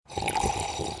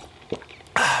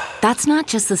That's not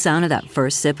just the sound of that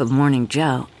first sip of Morning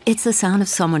Joe. It's the sound of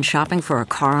someone shopping for a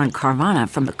car on Carvana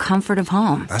from the comfort of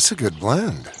home. That's a good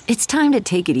blend. It's time to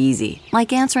take it easy,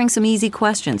 like answering some easy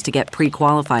questions to get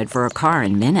pre-qualified for a car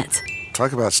in minutes.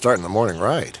 Talk about starting the morning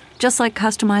right. Just like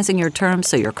customizing your terms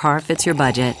so your car fits your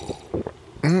budget.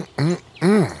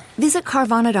 Visit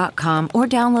Carvana.com or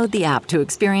download the app to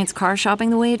experience car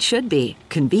shopping the way it should be.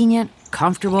 Convenient,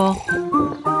 comfortable.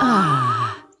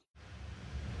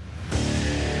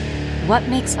 What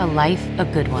makes a life a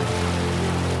good one?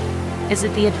 Is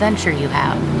it the adventure you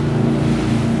have?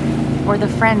 Or the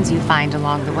friends you find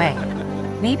along the way?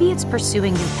 Maybe it's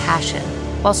pursuing your passion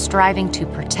while striving to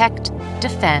protect,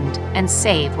 defend, and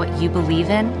save what you believe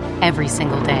in every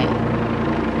single day.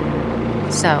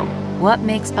 So, what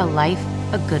makes a life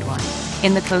a good one?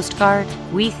 In the Coast Guard,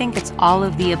 we think it's all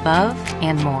of the above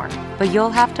and more, but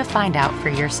you'll have to find out for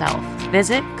yourself.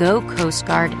 Visit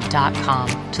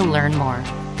gocoastguard.com to learn more.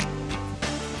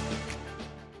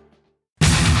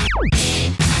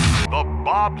 The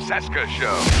Bob Cesca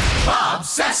Show. Bob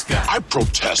Cesca. I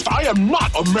protest. I am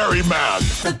not a merry man.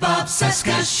 The Bob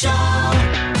Cesca Show.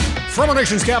 From our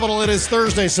nation's capital, it is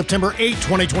Thursday, September 8,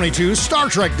 2022, Star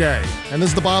Trek Day. And this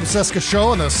is the Bob Cesca Show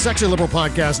on the Sexy Liberal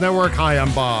Podcast Network. Hi,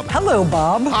 I'm Bob. Hello,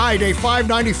 Bob. Hi, day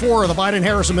 594 of the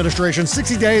Biden-Harris administration.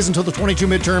 60 days until the 22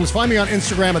 midterms. Find me on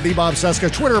Instagram at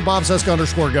 @TheBobCesca, Twitter,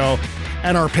 BobCesca_go.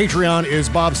 And our Patreon is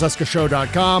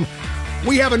BobCescaShow.com.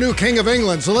 We have a new King of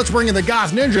England, so let's bring in the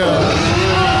Goth Ninja.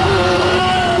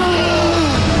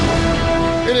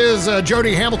 It is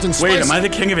Jody Hamilton. Wait, am I the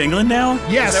King of England now?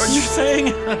 Yes. Is that what you're saying?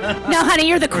 No, honey,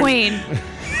 you're the queen.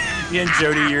 Yeah,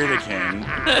 Jody, you're the king.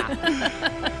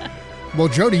 Well,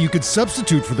 Jody, you could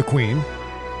substitute for the queen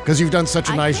because you've done such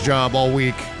a nice job all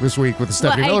week this week with the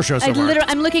Stephanie Miller Show so far.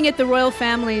 I'm looking at the royal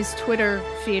family's Twitter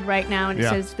feed right now, and it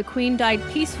says, the queen died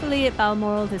peacefully at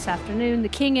Balmoral this afternoon. The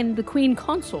king and the queen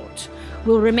consort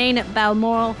will remain at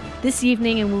Balmoral this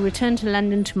evening and will return to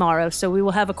London tomorrow. So we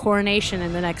will have a coronation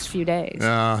in the next few days.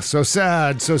 So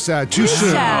sad, so sad. Too soon.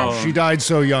 Sad. She died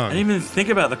so young. I didn't even think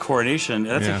about the coronation.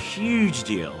 That's a huge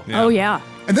deal. Oh, yeah.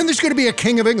 And then there's going to be a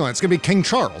King of England. It's going to be King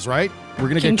Charles, right? We're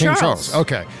going to get King Charles.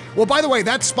 Okay. Well, by the way,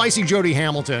 that's Spicy Jody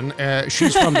Hamilton.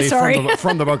 She's from the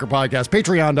From the Bunker podcast.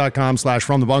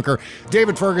 Patreon.com/FromTheBunker.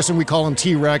 David Ferguson, we call him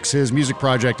T-Rex. His music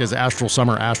project is Astral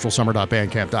Summer,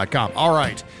 astralsummer.bandcamp.com. All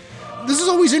right. This is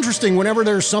always interesting whenever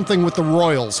there's something with the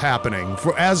royals happening.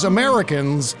 As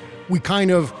Americans, we kind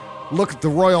of look at the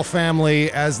royal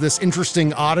family as this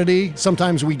interesting oddity.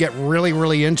 Sometimes we get really,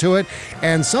 really into it.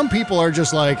 And some people are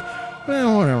just like,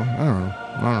 well, whatever. I don't know.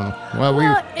 Well,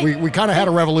 we kind of had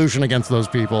a revolution against those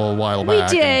people a while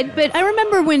back. We did, but I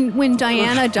remember when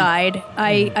Diana died,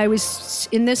 I was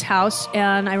in this house,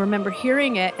 and I remember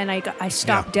hearing it, and I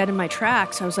stopped dead in my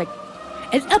tracks. I was like,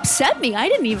 it upset me. I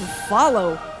didn't even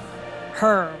follow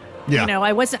her. Yeah. You know,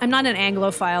 I'm not an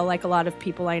Anglophile like a lot of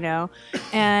people I know.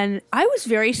 And I was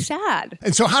very sad.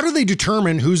 And so how do they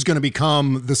determine who's going to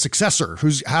become the successor?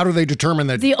 How do they determine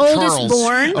that the Charles, oldest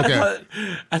born? Okay.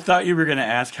 I thought you were going to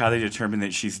ask how they determine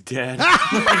that she's dead.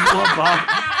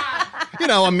 You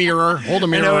know, a mirror. Hold a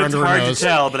mirror under her nose. To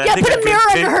tell, but yeah, I think put a mirror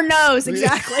under her nose.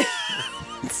 Exactly.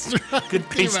 Good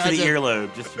pinch to the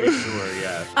earlobe, just to be sure,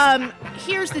 yeah.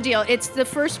 Here's the deal. It's the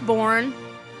firstborn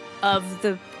of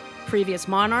the previous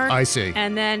monarch. I see.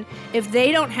 And then if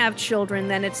they don't have children,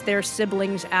 then it's their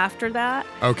siblings after that.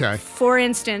 Okay. For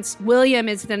instance, William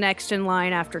is the next in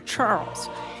line after Charles.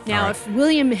 Now, if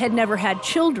William had never had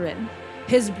children,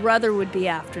 his brother would be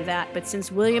after that. But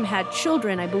since William had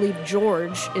children, I believe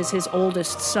George is his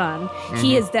oldest son. Mm-hmm.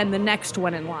 He is then the next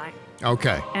one in line.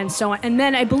 Okay. And so on. And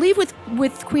then I believe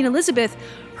with Queen Elizabeth,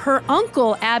 her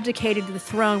uncle abdicated the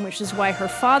throne, which is why her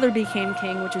father became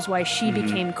king, which is why she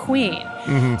became queen.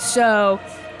 Mm-hmm. So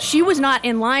she was not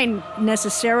in line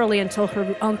necessarily until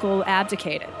her uncle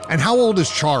abdicated. And how old is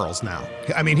Charles now?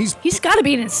 I mean, he's got to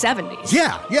be in his 70s.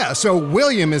 Yeah. So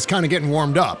William is kind of getting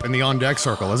warmed up in the on-deck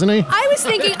circle, isn't he? I was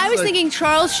thinking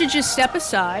Charles should just step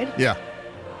aside. Yeah.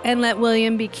 And let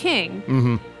William be king.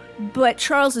 Mm-hmm. But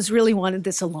Charles has really wanted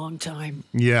this a long time.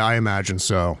 Yeah, I imagine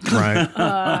so. Right.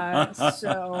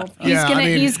 So he's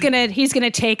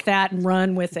gonna take that and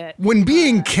run with it. When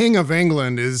being King of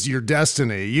England is your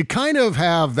destiny, you kind of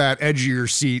have that edge of your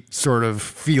seat sort of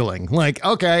feeling. Like,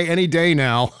 okay, any day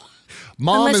now.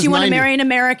 Unless you want to marry an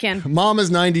American. Mom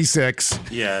is 96.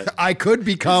 Yeah. I could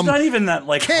become It's not even that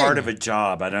king. hard of a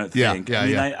job, I don't think.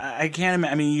 Yeah. I can't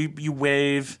imagine. I mean, you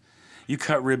wave, you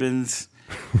cut ribbons.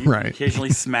 You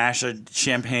occasionally smash a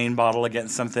champagne bottle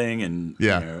against something, and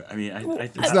I mean, I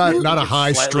think it's not a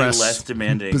high stress, less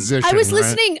demanding position. I was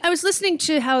listening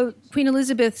to how Queen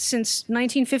Elizabeth since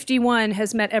 1951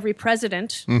 has met every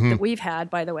president that we've had.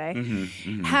 By the way,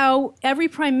 how every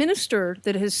prime minister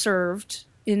that has served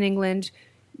in England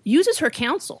uses her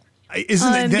counsel.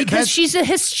 Isn't it because she's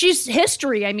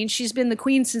history. I mean, she's been the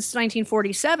queen since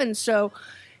 1947, so.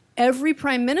 Every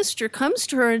prime minister comes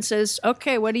to her and says,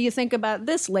 okay, what do you think about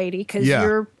this, lady? Because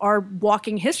you're our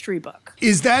walking history book.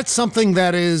 Is that something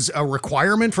that is a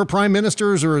requirement for prime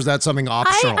ministers, or is that something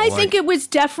optional? I think it was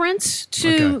deference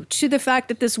to the fact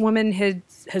that this woman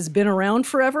has been around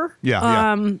forever.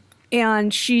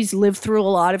 And she's lived through a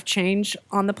lot of change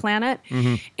on the planet.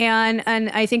 And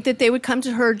I think that they would come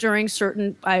to her during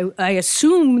certain, I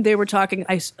assume they were talking,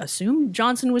 I assume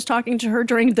Johnson was talking to her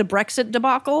during the Brexit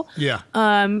debacle.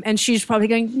 And she's probably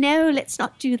going, no, let's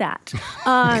not do that.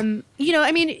 I mean,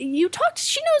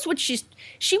 she knows what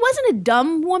she wasn't a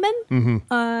dumb woman.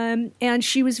 And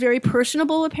she was very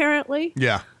personable, apparently.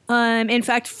 In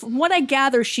fact, from what I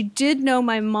gather, she did know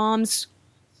my mom's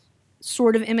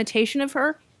sort of imitation of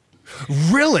her.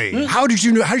 Really? How did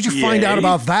you know? How did you find out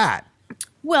about that?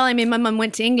 Well, I mean, my mom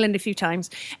went to England a few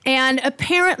times, and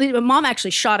apparently, my mom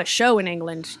actually shot a show in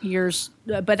England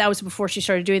but that was before she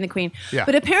started doing the Queen.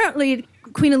 But apparently,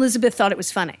 Queen Elizabeth thought it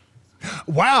was funny.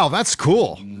 Wow, that's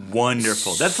cool.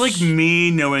 Wonderful. That's like me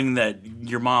knowing that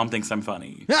your mom thinks I'm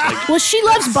funny. Well, she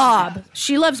loves Bob.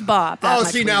 She loves Bob.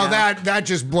 That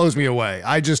just blows me away.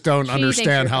 I just don't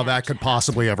understand how that could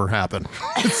possibly ever happen.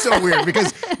 It's so weird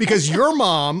because your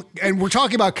mom, and we're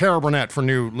talking about Cara Burnett for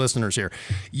new listeners here,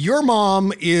 your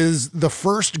mom is the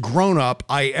first grown-up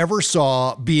I ever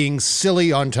saw being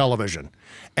silly on television.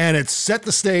 And it set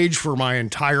the stage for my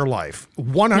entire life.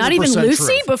 100% Not even Lucy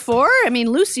truth. Before? I mean,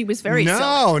 Lucy was very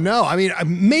silly. No. I mean,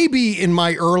 maybe in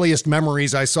my earliest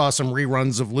memories, I saw some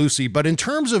reruns of Lucy. But in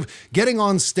terms of getting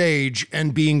on stage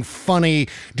and being funny,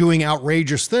 doing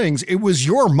outrageous things, it was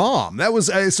your mom. That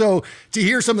was so to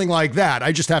hear something like that,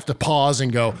 I just have to pause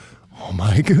and go, oh,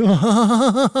 my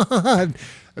God.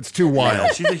 That's too wild.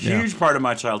 Yeah, she's a huge part of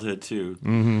my childhood, too.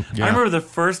 I remember the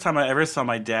first time I ever saw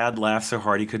my dad laugh so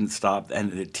hard he couldn't stop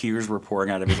and the tears were pouring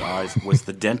out of his eyes was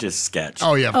the dentist sketch.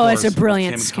 Oh, yeah, of course. It's a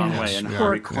brilliant Tim sketch. Conway and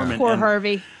Harvey Korman. Poor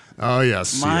Harvey. Oh,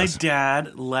 yes. My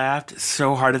dad laughed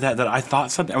so hard at that I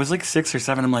thought something. I was like 6 or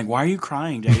 7. I'm like, why are you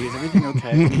crying, Daddy? Is everything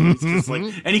okay? And he's just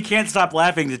like, and he can't stop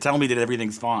laughing to tell me that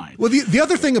everything's fine. Well, the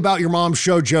other thing about your mom's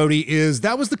show, Jody, is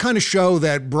that was the kind of show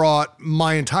that brought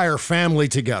my entire family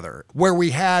together, where we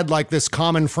had like this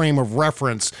common frame of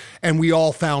reference and we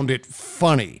all found it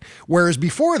funny. Whereas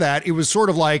before that, it was sort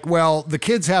of like, well, the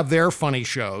kids have their funny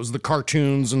shows, the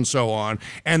cartoons and so on,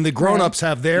 and the grown-ups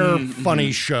have their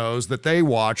funny shows that they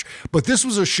watch. But this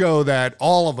was a show that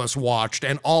all of us watched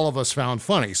and all of us found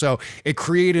funny. So it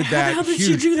created that. How did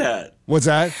you do that? What's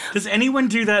that? Does anyone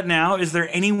do that now? Is there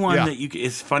anyone that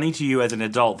is funny to you as an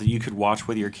adult that you could watch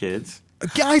with your kids?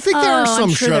 Yeah, I think there are some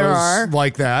shows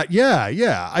like that.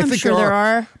 Yeah. I think there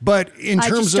are. But in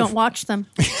terms I just don't watch them.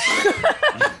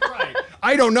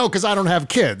 I don't know because I don't have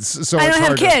kids. So I don't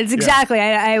have kids. Yeah. Exactly.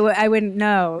 I wouldn't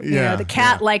know. You know, the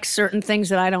cat yeah. likes certain things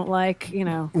that I don't like, you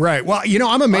know. Right. Well, you know,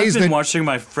 I'm amazed I've been watching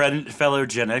my fellow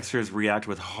Gen Xers react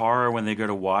with horror when they go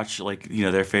to watch, like, you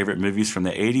know, their favorite movies from the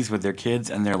 80s with their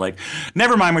kids, and they're like,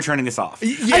 never mind, we're turning this off.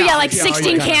 Yeah, like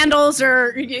 16 Candles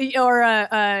or because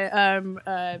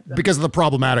of the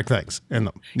problematic things in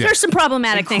them. Yeah. There's some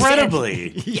problematic things.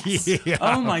 Incredibly. Yes. Yeah.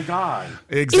 Oh, my God.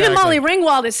 Exactly. Even Molly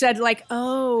Ringwald has said, like,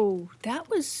 oh, that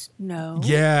was no.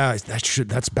 Yeah,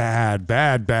 that's bad.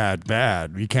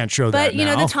 You can't show that But, you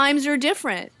now. know, the times are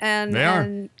different.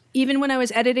 And even when I was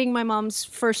editing my mom's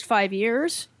first 5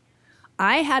 years,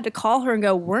 I had to call her and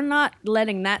go, we're not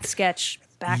letting that sketch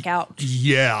back out.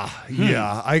 Yeah.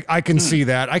 I can see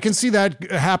that. I can see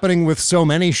that happening with so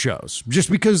many shows,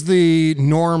 just because the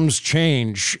norms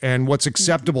change and what's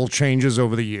acceptable changes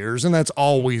over the years, and that's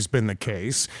always been the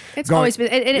case. It's always been.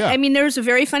 And I mean, there was a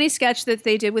very funny sketch that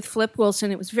they did with Flip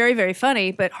Wilson. It was very, very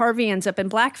funny, but Harvey ends up in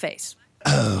blackface.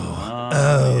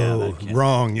 Oh,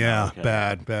 wrong. Yeah, Okay.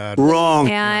 bad. Wrong.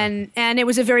 And it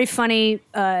was a very funny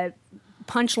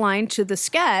punchline to the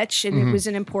sketch, and it was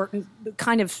an important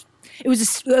kind of. It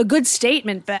was a good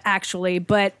statement, but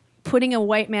putting a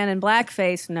white man in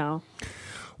blackface, no.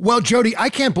 Well, Jody, I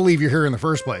can't believe you're here in the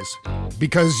first place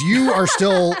because you are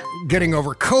still getting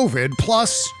over COVID.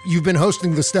 Plus, you've been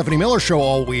hosting the Stephanie Miller Show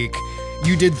all week.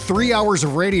 You did 3 hours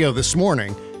of radio this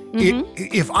morning.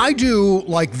 If I do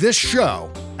like this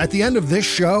show, at the end of this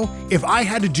show, if I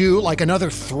had to do like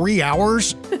another 3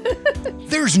 hours,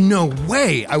 There's no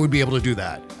way I would be able to do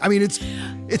that. I mean, it's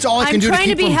all I can do to keep I'm trying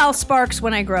to be from... Hal Sparks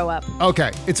when I grow up.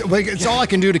 Okay. It's all I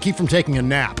can do to keep from taking a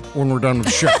nap when we're done with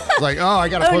the show. It's like, I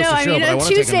got to post the show, but I want to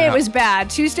take a Tuesday nap. it was bad.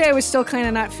 Tuesday I was still kind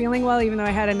of not feeling well, even though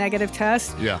I had a negative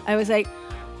test. Yeah. I was like,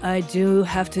 I do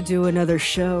have to do another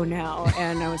show now.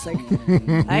 And I was like,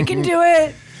 I can do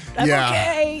it. I'm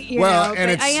okay. But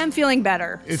I am feeling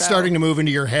better. It's starting to move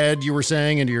into your head, you were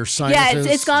saying, into your sinuses.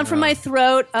 Yeah, it's gone from my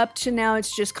throat up to now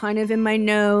it's just kind of in my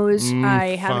nose.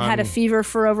 I haven't had a fever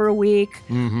for over a week.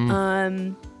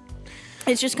 Mm-hmm.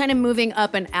 It's just kind of moving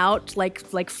up and out,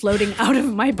 like floating out of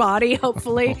my body,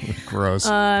 hopefully. Gross.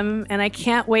 And I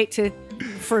can't wait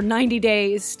for 90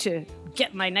 days to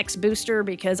get my next booster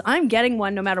because I'm getting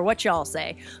one no matter what y'all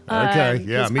say. Okay,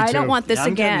 yeah, me too. I don't want this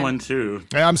I'm again. getting one too.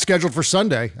 Yeah, I'm scheduled for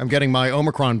Sunday. I'm getting my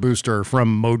Omicron booster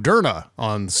from Moderna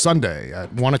on Sunday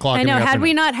at 1 o'clock in the afternoon. Had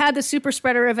we not had the super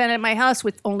spreader event at my house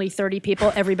with only 30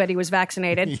 people, everybody was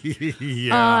vaccinated.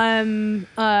 Yeah.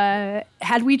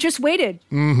 Had we just waited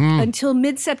until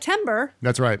mid-September,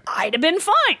 That's right. I'd have been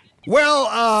fine.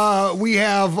 Well, we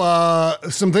have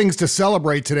some things to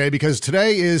celebrate today because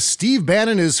today is Steve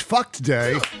Bannon is fucked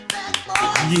day.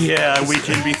 Yeah, we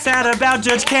can be sad about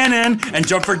Judge Cannon and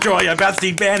jump for joy about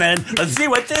Steve Bannon. Let's see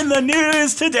what's in the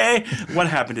news today. What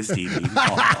happened to Stevie?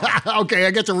 Okay,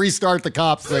 I get to restart the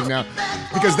cops thing now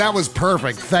because that was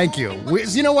perfect. Thank you.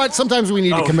 You know what? Sometimes we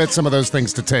need to commit some of those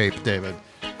things to tape, David.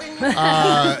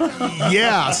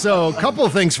 Yeah, so a couple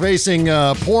of things facing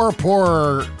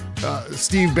poor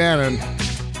Steve Bannon,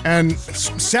 and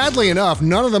sadly enough,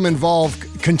 none of them involve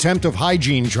contempt of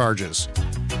hygiene charges.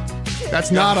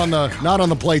 That's not on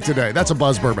the plate today. That's a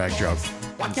Buzz Burbank joke.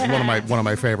 It's one of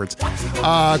my favorites.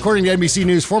 According to NBC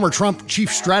News, former Trump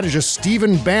chief strategist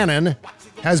Stephen Bannon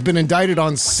has been indicted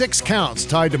on 6 counts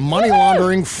tied to money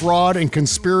laundering, fraud, and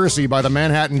conspiracy by the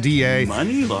Manhattan DA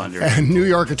Money laundering and New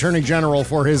York Attorney General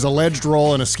for his alleged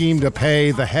role in a scheme to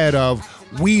pay the head of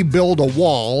We Build a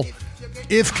Wall.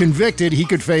 If convicted, he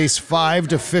could face 5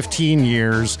 to 15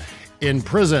 years in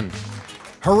prison.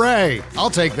 Hooray! I'll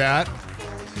take that.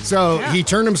 So he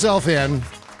turned himself in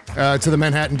to the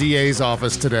Manhattan DA's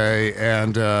office today,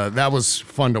 and that was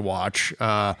fun to watch.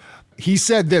 He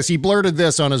said this. He blurted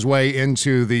this on his way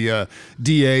into the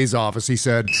DA's office. He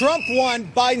said, Trump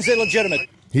won, Biden's illegitimate.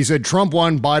 He said, Trump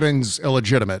won, Biden's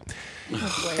illegitimate.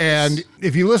 And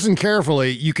if you listen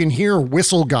carefully, you can hear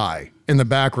Whistle Guy in the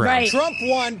background. Right. Trump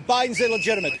won, Biden's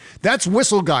illegitimate. That's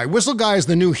Whistle Guy. Whistle Guy is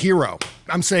the new hero.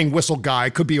 I'm saying Whistle Guy.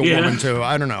 Could be a woman, too.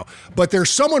 I don't know. But there's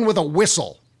someone with a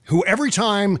whistle who every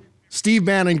time Steve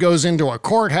Bannon goes into a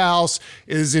courthouse,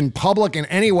 is in public in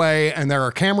any way, and there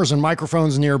are cameras and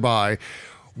microphones nearby,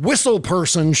 whistle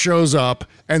person shows up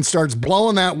and starts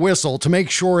blowing that whistle to make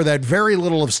sure that very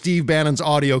little of Steve Bannon's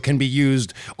audio can be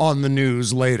used on the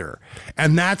news later.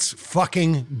 And that's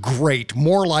fucking great.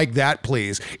 More like that,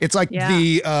 please. It's like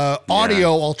the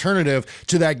audio alternative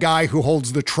to that guy who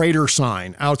holds the traitor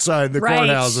sign outside the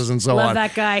courthouses and so on. Love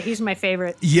that guy. He's my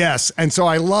favorite. Yes. And so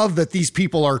I love that these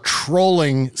people are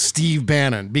trolling Steve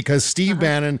Bannon because Steve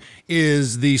Bannon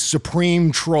is the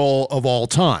supreme troll of all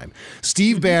time.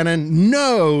 Steve Bannon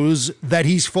knows that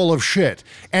he's full of shit.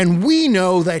 And we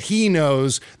know that he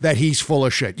knows that he's full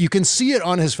of shit. You can see it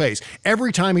on his face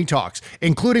every time he talks,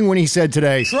 including when he said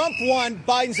today, Trump won,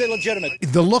 Biden's illegitimate.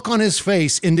 The look on his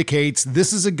face indicates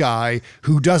this is a guy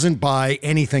who doesn't buy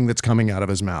anything that's coming out of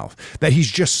his mouth, that he's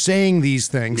just saying these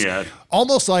things. Yeah.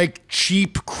 Almost like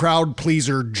cheap crowd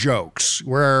pleaser jokes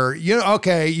where,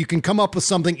 you can come up with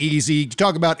something easy. You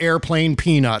talk about airplane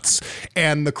peanuts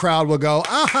and the crowd will go,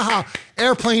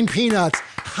 airplane peanuts.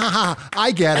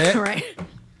 I get it. Right.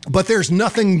 But there's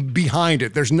nothing behind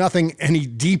it. There's nothing any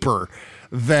deeper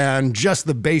than just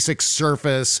the basic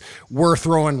surface. We're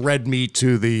throwing red meat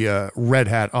to the red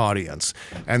hat audience.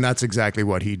 And that's exactly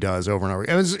what he does over and over.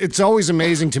 And it's always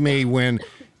amazing to me when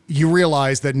you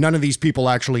realize that none of these people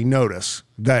actually notice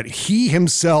that he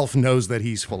himself knows that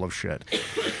he's full of shit.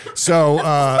 So,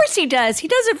 of course he does. He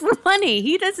does it for money.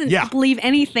 He doesn't believe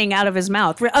anything out of his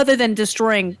mouth other than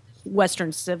destroying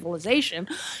Western civilization.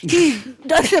 He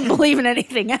doesn't believe in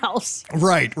anything else.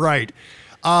 Right.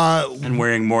 And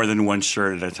wearing more than one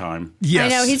shirt at a time.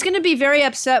 Yes. I know. He's going to be very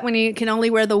upset when he can only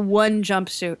wear the one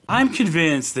jumpsuit. I'm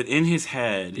convinced that in his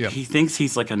head, he thinks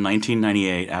he's like a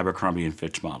 1998 Abercrombie and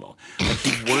Fitch model. Like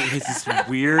he has this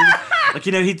weird,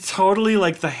 he totally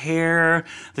like the hair,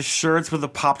 the shirts with the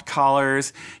popped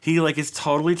collars. He is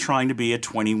totally trying to be a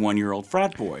 21-year-old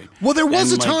frat boy. Well, there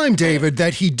was a time, David,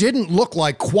 that he didn't look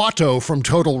like Quato from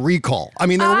Total Recall. I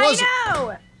mean,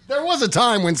 there was a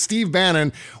time when Steve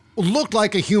Bannon looked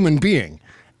like a human being.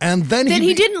 And then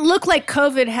he didn't look like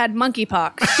COVID had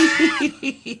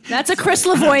monkeypox. That's a Chris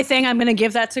Lavoie thing. I'm going to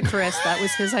give that to Chris. That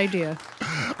was his idea.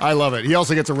 I love it. He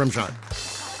also gets a rim shot.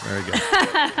 Very good.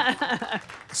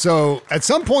 So at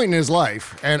some point in his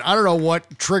life, and I don't know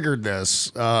what triggered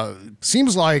this,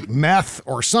 seems like meth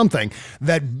or something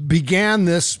that began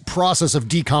this process of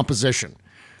decomposition,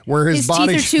 where his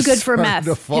body teeth are too good for meth.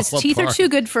 His teeth apart. are too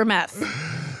good for meth.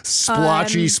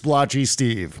 Splotchy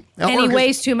Steve. And he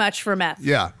weighs too much for meth.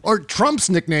 Yeah. Or Trump's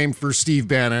nickname for Steve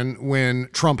Bannon when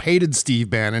Trump hated Steve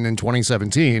Bannon in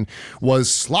 2017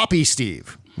 was Sloppy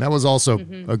Steve. That was also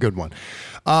a good one.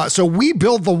 So We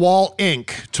Build the Wall,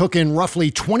 Inc. took in roughly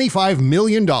 $25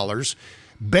 million.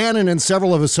 Bannon and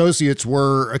several of associates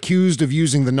were accused of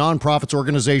using the nonprofits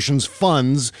organization's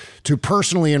funds to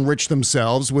personally enrich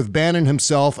themselves, with Bannon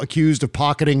himself accused of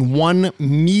pocketing $1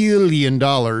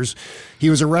 million.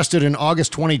 He was arrested in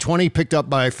August 2020, picked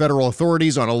up by federal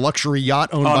authorities on a luxury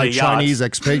yacht owned by Chinese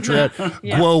expatriate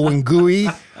Guo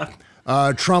Wengui.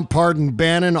 Trump pardoned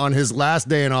Bannon on his last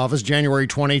day in office, January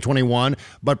 2021,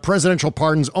 but presidential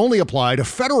pardons only apply to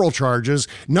federal charges,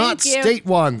 not state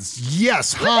ones.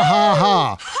 Yes,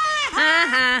 ha.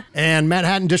 And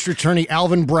Manhattan District Attorney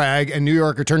Alvin Bragg and New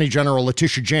York Attorney General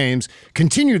Letitia James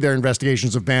continued their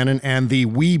investigations of Bannon and the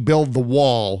We Build the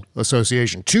Wall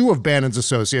Association. Two of Bannon's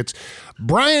associates,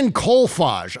 Brian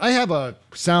Kolfage. I have a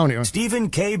sound here. Stephen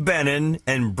K. Bannon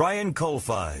and Brian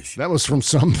Kolfage. That was from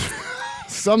something.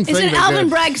 Isn't Alvin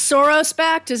Bragg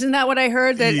Soros-backed? Isn't that what I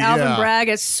heard? That Alvin Bragg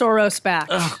is Soros-backed.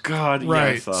 Oh, God. Right.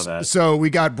 Yeah, I saw that. So we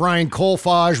got Brian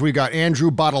Kolfage. We got Andrew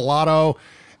Bottolato.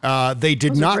 They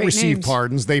did not receive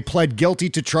pardons. They pled guilty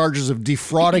to charges of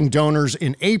defrauding donors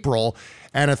in April.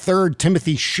 And a third,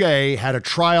 Timothy Shea, had a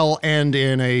trial end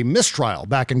in a mistrial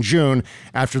back in June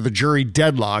after the jury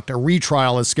deadlocked. A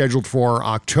retrial is scheduled for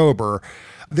October.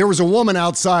 There was a woman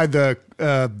outside the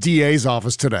DA's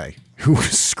office today who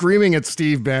was screaming at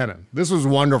Steve Bannon. This was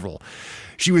wonderful.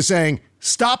 She was saying,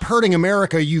 "Stop hurting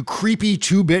America, you creepy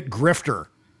two-bit grifter."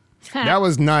 That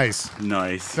was nice.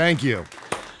 Nice. Thank you.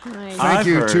 Nice. Thank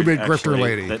you, two-bit grifter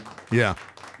lady. Yeah.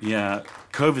 Yeah.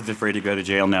 COVID's afraid to go to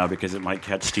jail now because it might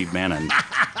catch Steve Bannon.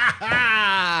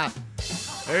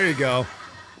 There you go.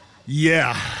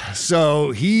 Yeah,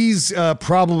 so he's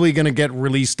probably going to get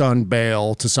released on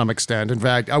bail to some extent. In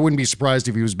fact, I wouldn't be surprised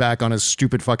if he was back on his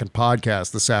stupid fucking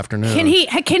podcast this afternoon. Can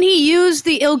he use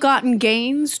the ill-gotten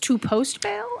gains to post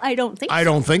bail? I don't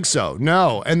think so.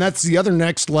 No, and that's the other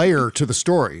next layer to the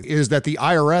story, is that the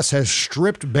IRS has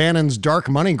stripped Bannon's dark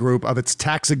money group of its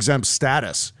tax-exempt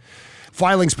status.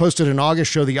 Filings posted in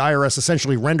August show the IRS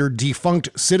essentially rendered defunct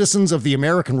Citizens of the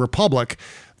American Republic,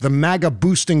 the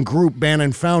MAGA-boosting group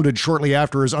Bannon founded shortly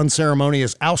after his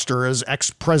unceremonious ouster as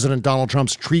ex-President Donald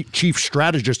Trump's chief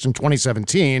strategist in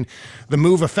 2017. The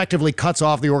move effectively cuts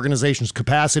off the organization's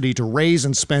capacity to raise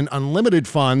and spend unlimited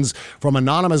funds from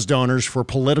anonymous donors for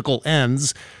political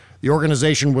ends. The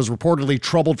organization was reportedly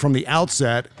troubled from the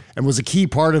outset and was a key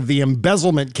part of the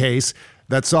embezzlement case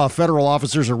that saw federal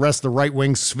officers arrest the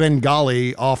right-wing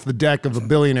Svengali off the deck of a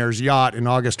billionaire's yacht in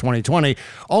August 2020,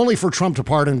 only for Trump to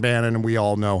pardon Bannon, and we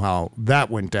all know how that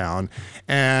went down.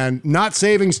 And not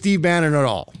saving Steve Bannon at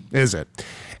all, is it?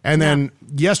 And then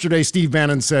yesterday, Steve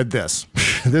Bannon said this.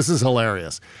 This is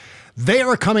hilarious. "They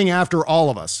are coming after all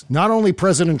of us, not only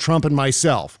President Trump and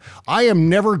myself. I am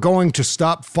never going to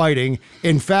stop fighting.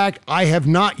 In fact, I have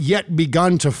not yet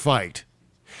begun to fight."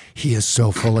 He is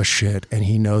so full of shit, and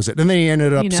he knows it. And then he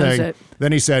ended up saying,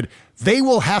 then he said, "They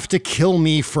will have to kill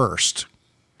me first."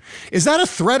 Is that a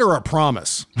threat or a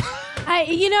promise? That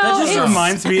just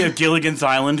reminds me of Gilligan's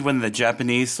Island when the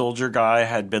Japanese soldier guy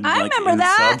had been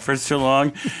sub for so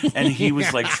long, and he was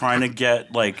trying to get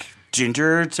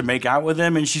Ginger to make out with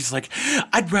him, and she's like,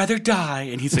 "I'd rather die,"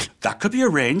 and he's like, "That could be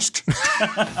arranged."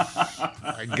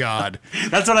 My God,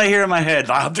 that's what I hear in my head.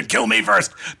 "I'll have to kill me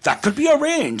first. That could be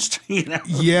arranged."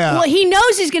 Yeah. Well, he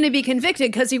knows he's going to be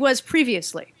convicted because he was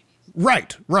previously.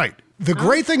 Right. The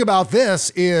great thing about this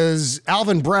is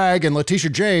Alvin Bragg and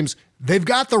Letitia James, they've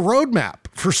got the roadmap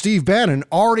for Steve Bannon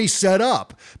already set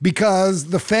up because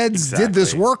the feds did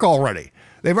this work already.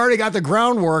 They've already got the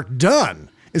groundwork done.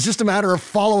 It's just a matter of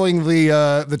following the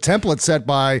template set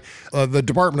by the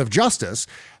Department of Justice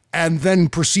and then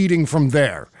proceeding from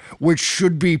there, which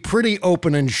should be pretty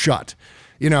open and shut.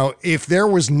 You know, if there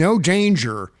was no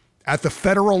danger at the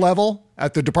federal level,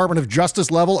 at the Department of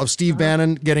Justice level of Steve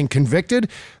Bannon getting convicted,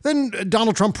 then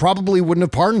Donald Trump probably wouldn't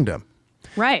have pardoned him.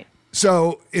 Right.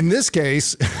 So in this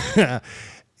case,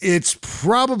 it's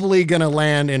probably going to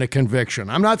land in a conviction.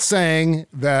 I'm not saying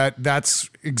that that's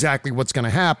exactly what's going to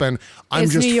happen. I'm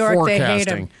just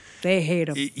forecasting. They hate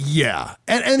him. Yeah.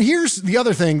 And here's the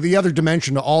other thing, the other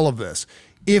dimension to all of this.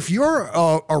 If you're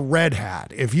a red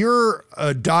hat, if you're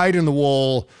a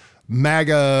dyed-in-the-wool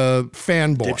MAGA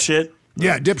fanboy. Dipshit?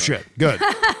 Yeah, dipshit. Good.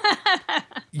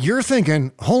 You're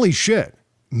thinking, holy shit,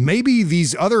 maybe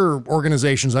these other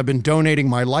organizations I've been donating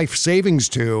my life savings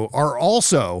to are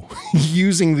also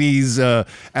using these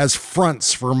as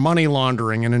fronts for money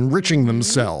laundering and enriching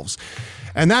themselves.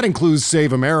 And that includes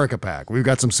Save America PAC. We've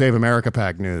got some Save America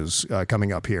PAC news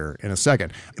coming up here in a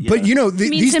second. Yeah. But, you know,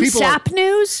 these some people SAP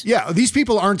news? Yeah, these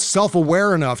people aren't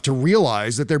self-aware enough to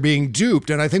realize that they're being duped.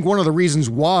 And I think one of the reasons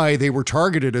why they were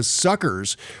targeted as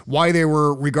suckers, why they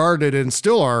were regarded and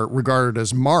still are regarded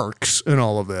as marks in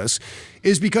all of this,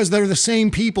 is because they're the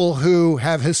same people who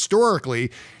have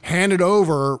historically handed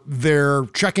over their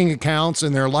checking accounts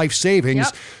and their life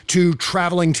savings to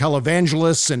traveling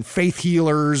televangelists and faith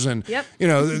healers and, you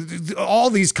know, all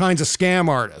these kinds of scam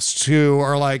artists who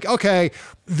are like, okay,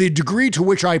 the degree to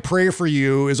which I pray for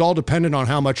you is all dependent on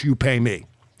how much you pay me.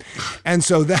 And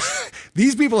so that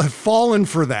these people have fallen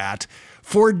for that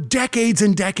for decades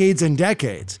and decades and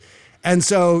decades. And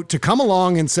so to come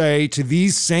along and say to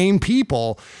these same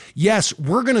people, yes,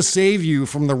 we're going to save you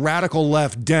from the radical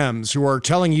left Dems who are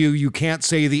telling you you can't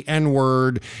say the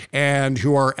N-word and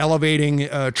who are elevating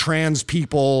trans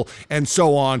people and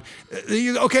so on.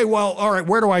 Okay, well, all right,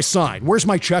 where do I sign? Where's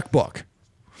my checkbook?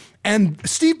 And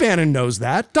Steve Bannon knows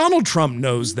that. Donald Trump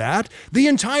knows that. The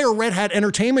entire Red Hat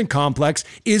entertainment complex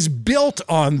is built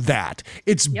on that.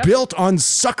 It's built on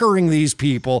suckering these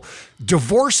people,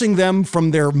 divorcing them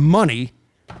from their money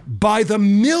by the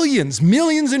millions and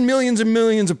millions and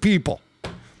millions of people.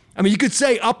 I mean, you could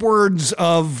say upwards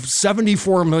of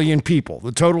 74 million people,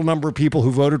 the total number of people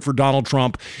who voted for Donald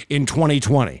Trump in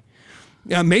 2020.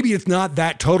 Maybe it's not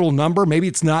that total number. Maybe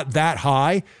it's not that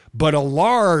high. But a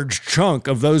large chunk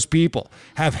of those people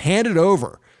have handed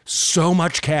over so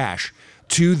much cash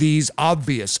to these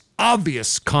obvious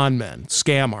con men,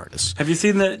 scam artists. Have you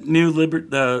seen the new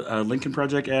Lincoln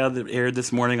Project ad that aired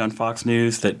this morning on Fox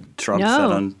News that Trump said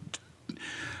on?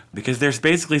 Because they're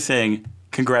basically saying,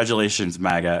 congratulations,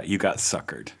 MAGA, you got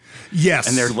suckered. Yes.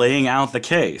 And they're laying out the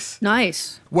case.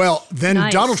 Nice. Well, then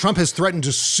Donald Trump has threatened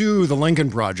to sue the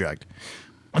Lincoln Project.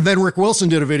 And then Rick Wilson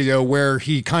did a video where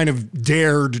he kind of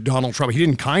dared Donald Trump. He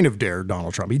didn't kind of dare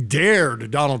Donald Trump. He dared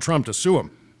Donald Trump to sue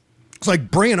him. It's like,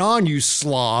 bring it on, you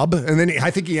slob. And then I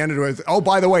think he ended with, oh,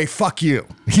 by the way, fuck you.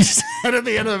 He said at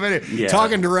the end of the video,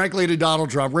 talking directly to Donald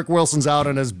Trump. Rick Wilson's out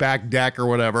on his back deck or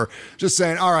whatever, just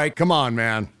saying, all right, come on,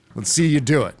 man. Let's see you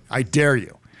do it. I dare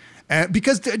you.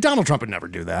 Because Donald Trump would never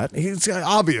do that. He's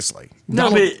obviously.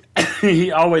 But he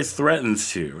always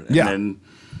threatens to. And then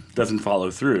doesn't follow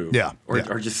through.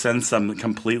 Or just sends some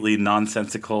completely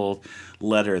nonsensical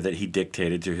letter that he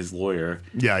dictated to his lawyer.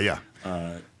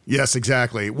 Yes,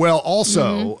 exactly. Well,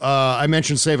 also, I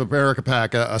mentioned Save America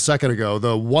PAC a second ago,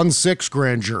 the 1-6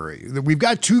 grand jury. We've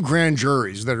got 2 grand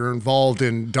juries that are involved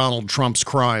in Donald Trump's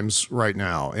crimes right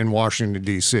now in Washington,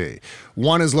 D.C.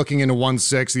 One is looking into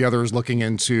 1-6, the other is looking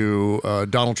into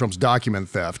Donald Trump's document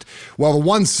theft. Well, the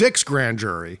 1-6 grand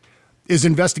jury is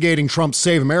investigating Trump's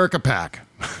Save America PAC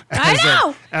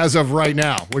as of right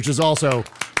now, which is also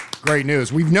great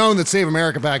news. We've known that Save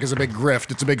America PAC is a big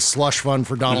grift. It's a big slush fund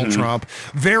for Donald Trump.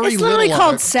 It's literally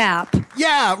called SAP.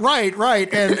 Yeah,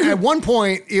 right. And at one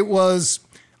point, it was,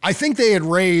 I think they had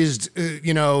raised,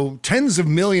 tens of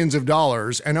millions of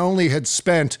dollars and only had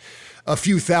spent a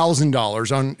few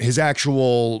 $1,000s on his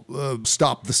actual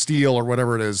Stop the Steal or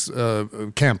whatever it is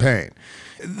campaign.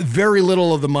 Very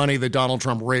little of the money that Donald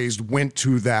Trump raised went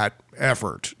to that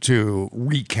effort to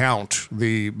recount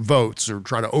the votes or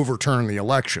try to overturn the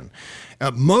election.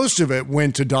 Most of it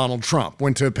went to Donald Trump,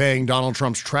 went to paying Donald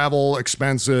Trump's travel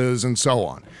expenses and so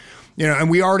on. And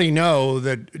we already know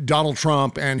that Donald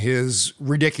Trump and his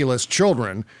ridiculous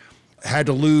children had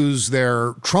to lose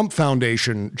their Trump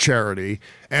Foundation charity.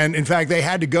 And in fact, they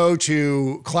had to go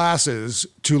to classes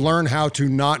to learn how to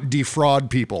not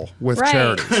defraud people with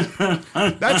charities.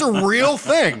 That's a real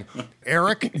thing.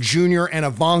 Eric Jr. and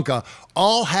Ivanka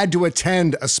all had to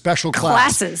attend a special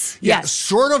class. Classes. Yeah,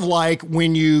 sort of like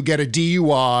when you get a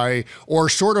DUI or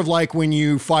sort of like when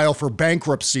you file for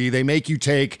bankruptcy, they make you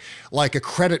take like a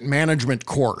credit management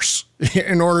course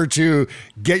in order to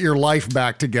get your life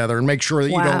back together and make sure that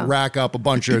you don't rack up a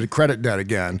bunch of credit debt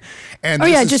again. And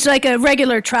just like a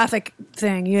regular traffic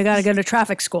thing. You got to go to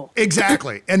traffic school.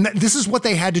 Exactly. And this is what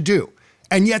they had to do.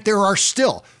 And yet there are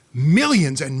still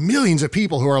millions and millions of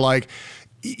people who are like,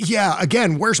 yeah,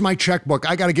 again, where's my checkbook?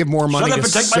 I got to give more money to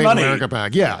Save America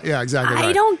PAC. Yeah, exactly.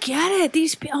 I don't get it.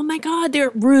 These, oh my God,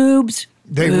 they're rubes.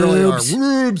 They really are.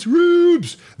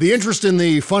 Rubes. The interest in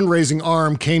the fundraising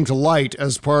arm came to light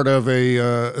as part of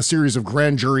a series of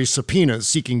grand jury subpoenas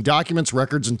seeking documents,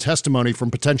 records, and testimony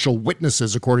from potential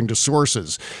witnesses, according to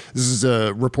sources. This is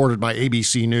reported by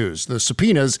ABC News. The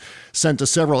subpoenas sent to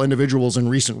several individuals in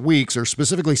recent weeks are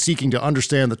specifically seeking to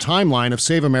understand the timeline of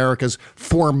Save America's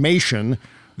formation,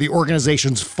 the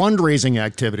organization's fundraising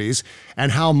activities,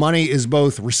 and how money is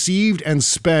both received and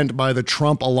spent by the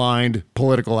Trump-aligned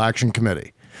Political Action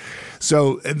Committee.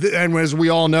 So, and as we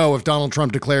all know, if Donald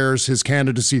Trump declares his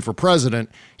candidacy for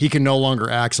president, he can no longer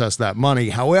access that money.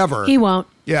 However, he won't.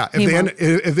 Yeah,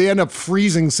 if they end up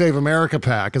freezing Save America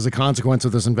PAC as a consequence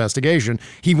of this investigation,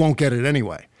 he won't get it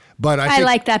anyway. But I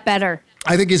like that better.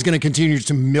 I think he's going to continue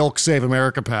to milk Save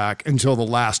America PAC until the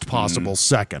last possible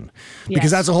second,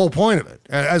 because that's the whole point of it.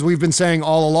 As we've been saying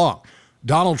all along,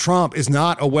 Donald Trump is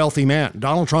not a wealthy man.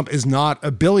 Donald Trump is not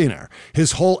a billionaire.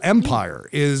 His whole empire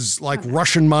is like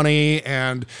Russian money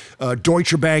and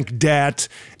Deutsche Bank debt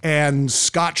and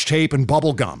Scotch tape and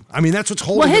bubble gum. I mean, that's what's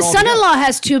holding it all his son-in-law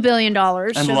has $2 billion.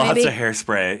 And so lots of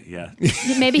hairspray, yeah.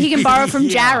 Maybe he can borrow from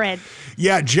Jared.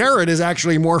 Yeah, Jared is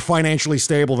actually more financially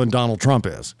stable than Donald Trump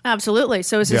is. Absolutely.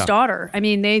 So is his daughter. I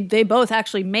mean, they both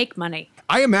actually make money.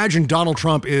 I imagine Donald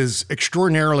Trump is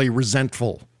extraordinarily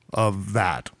resentful of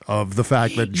the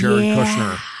fact that Jared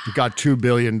Kushner got $2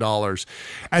 billion.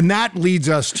 And that leads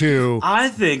us to... I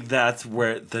think that's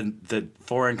where the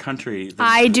foreign country...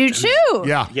 I do too.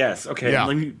 Yeah. Yes. Okay. Yeah.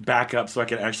 Let me back up so I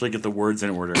can actually get the words in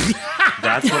order.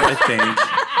 That's what I think.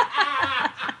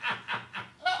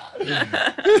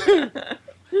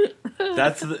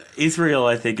 Israel,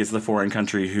 I think, is the foreign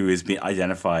country who is being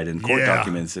identified in court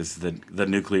documents as the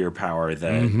nuclear power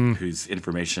that whose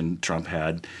information Trump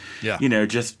had. Yeah.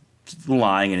 Just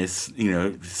lying in his,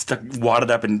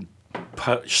 wadded up and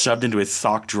shoved into his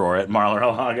sock drawer at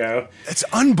Mar-a-Lago. It's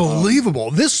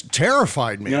unbelievable. This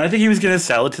terrified me. I think he was going to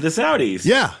sell it to the Saudis.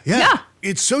 Yeah.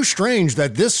 It's so strange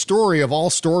that this story of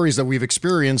all stories that we've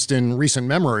experienced in recent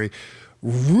memory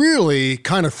really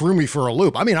kind of threw me for a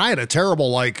loop. I mean, I had a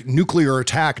terrible nuclear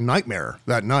attack nightmare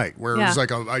that night where it was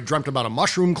I dreamt about a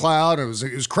mushroom cloud. It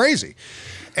was crazy.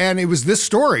 And it was this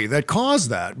story that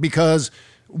caused that, because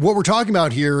what we're talking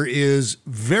about here is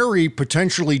very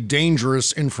potentially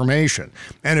dangerous information.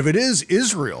 And if it is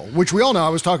Israel, which we all know, I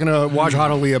was talking to Wajhat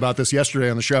Ali about this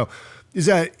yesterday on the show, is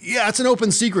that, it's an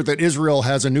open secret that Israel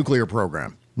has a nuclear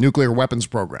weapons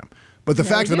program. But the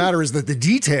fact of the matter is that the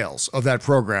details of that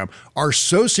program are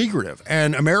so secretive,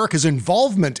 and America's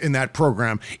involvement in that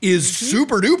program is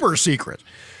super duper secret.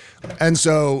 And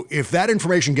so if that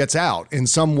information gets out in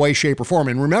some way, shape, or form,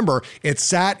 and remember, it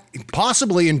sat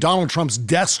possibly in Donald Trump's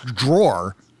desk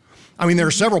drawer. I mean, there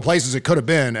are several places it could have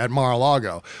been at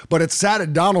Mar-a-Lago, but it sat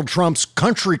at Donald Trump's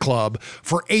country club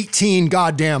for 18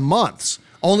 goddamn months,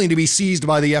 only to be seized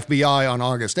by the FBI on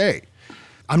August 8th.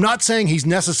 I'm not saying he's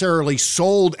necessarily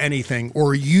sold anything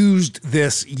or used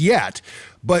this yet,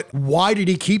 but why did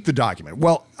he keep the document?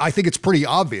 Well, I think it's pretty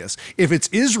obvious. If it's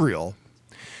Israel,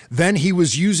 then he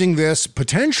was using this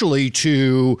potentially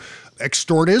to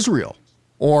extort Israel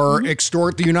or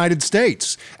extort the United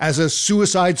States as a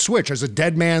suicide switch, as a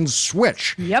dead man's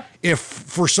switch. Yep. If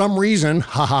for some reason,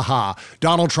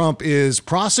 Donald Trump is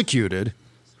prosecuted,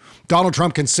 Donald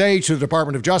Trump can say to the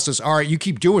Department of Justice, all right, you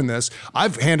keep doing this.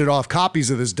 I've handed off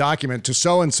copies of this document to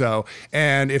so-and-so,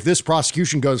 and if this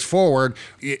prosecution goes forward,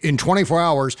 in 24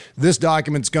 hours, this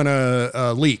document's going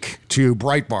to leak to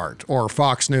Breitbart or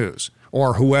Fox News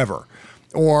or whoever.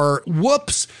 Or,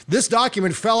 whoops, this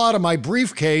document fell out of my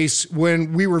briefcase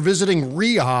when we were visiting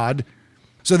Riyadh.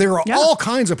 So there are all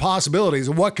kinds of possibilities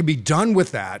of what could be done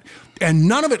with that, and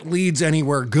none of it leads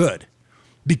anywhere good.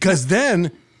 Because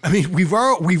then... I mean, we've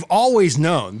always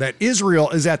known that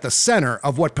Israel is at the center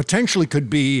of what potentially could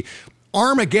be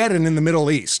Armageddon in the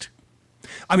Middle East.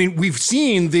 I mean, we've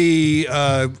seen the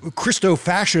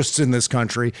Christo-fascists in this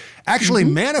country actually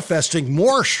manifesting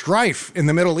more strife in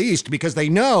the Middle East because they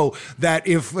know that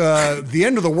if the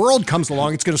end of the world comes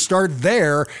along, it's going to start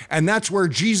there, and that's where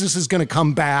Jesus is going to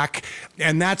come back,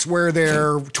 and that's where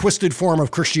their twisted form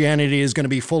of Christianity is going to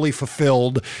be fully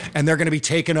fulfilled, and they're going to be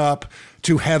taken up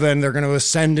to heaven. They're going to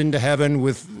ascend into heaven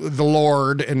with the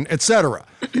Lord, and etc.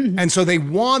 And so they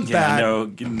want that. No,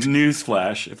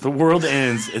 newsflash. If the world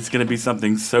ends, it's going to be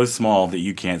something so small that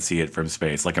you can't see it from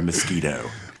space, like a mosquito.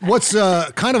 What's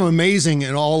kind of amazing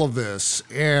in all of this,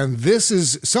 and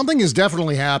something is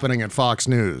definitely happening at Fox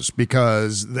News,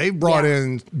 because they brought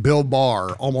in Bill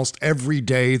Barr almost every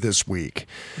day this week.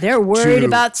 They're worried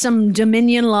about some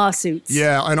Dominion lawsuits.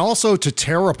 Yeah, and also to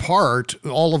tear apart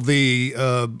all of the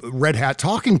red hat Democrat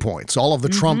talking points, all of the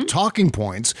Trump talking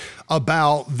points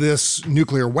about this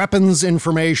nuclear weapons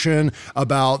information,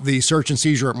 about the search and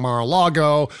seizure at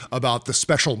Mar-a-Lago, about the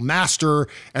special master,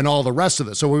 and all the rest of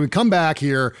it. So when we come back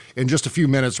here in just a few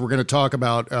minutes, we're going to talk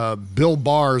about Bill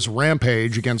Barr's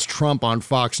rampage against Trump on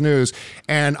Fox News.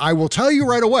 And I will tell you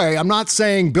right away, I'm not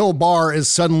saying Bill Barr is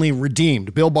suddenly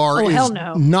redeemed. Bill Barr is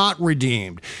not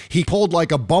redeemed. He pulled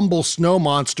like a Bumble snow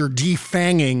monster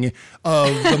defanging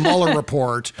of the Mueller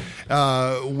report,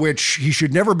 which he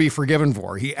should never be forgiven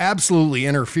for. He absolutely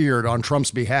interfered on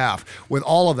Trump's behalf with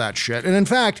all of that shit. And in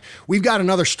fact, we've got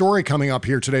another story coming up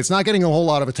here today. It's not getting a whole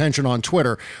lot of attention on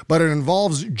Twitter, but it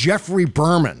involves Jeffrey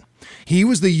Berman. He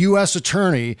was the U.S.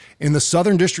 attorney in the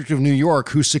Southern District of New York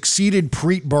who succeeded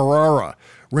Preet Bharara.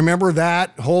 Remember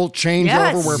that whole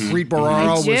changeover where Preet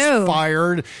Bharara was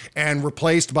fired and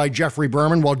replaced by Jeffrey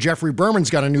Berman? Well, Jeffrey Berman's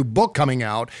got a new book coming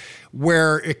out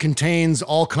where it contains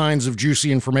all kinds of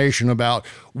juicy information about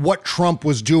what Trump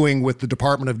was doing with the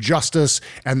Department of Justice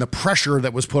and the pressure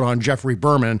that was put on Jeffrey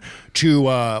Berman to,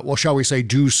 well, shall we say,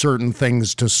 do certain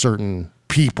things to certain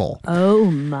people. Oh,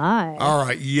 my. All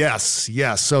right. Yes.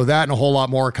 So that and a whole lot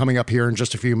more coming up here in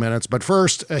just a few minutes. But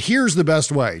first, here's the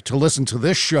best way to listen to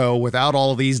this show without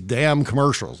all of these damn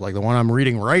commercials like the one I'm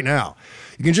reading right now.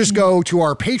 You can just go to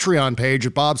our Patreon page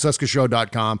at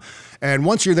bobcescashow.com. And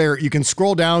once you're there, you can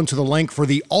scroll down to the link for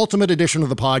the ultimate edition of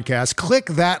the podcast. Click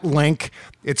that link.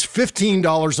 It's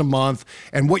 $15 a month.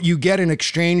 And what you get in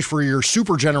exchange for your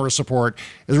super generous support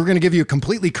is we're going to give you a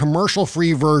completely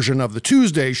commercial-free version of the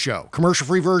Tuesday show,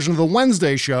 commercial-free version of the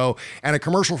Wednesday show, and a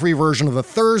commercial-free version of the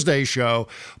Thursday show.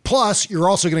 Plus, you're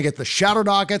also going to get the shadow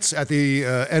dockets at the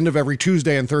end of every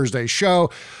Tuesday and Thursday show.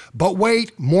 But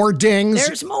wait, more dings.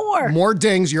 There's more. More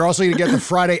dings. You're also going to get the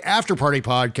Friday After Party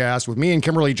podcast with me and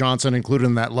Kimberly Johnson included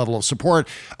in that level of support.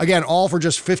 Again, all for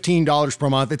just $15 per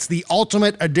month. It's the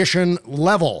Ultimate Edition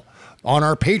level on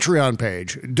our Patreon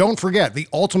page. Don't forget, the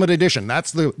Ultimate Edition.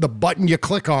 That's the button you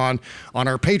click on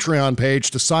our Patreon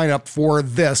page to sign up for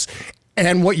this.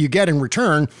 And what you get in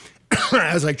return,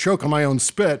 as I choke on my own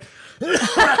spit,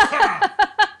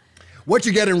 what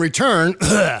you get in return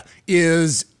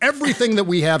is everything that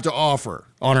we have to offer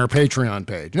on our Patreon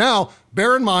page. Now,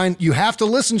 bear in mind, you have to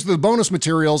listen to the bonus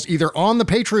materials either on the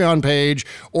Patreon page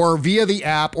or via the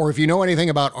app, or if you know anything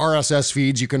about RSS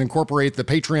feeds, you can incorporate the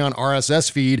Patreon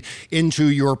RSS feed into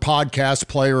your podcast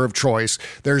player of choice.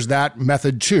 There's that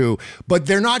method too, but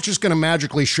they're not just going to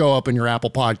magically show up in your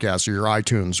Apple Podcasts or your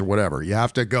iTunes or whatever. You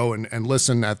have to go and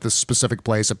listen at this specific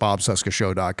place at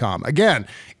bobcescashow.com. Again,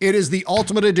 it is the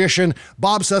Ultimate Edition,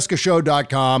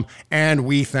 bobcescashow.com, and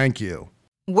we thank you.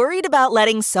 Worried about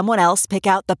letting someone else pick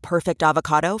out the perfect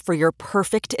avocado for your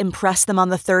perfect impress them on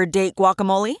the third date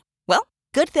guacamole? Well,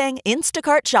 good thing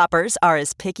Instacart shoppers are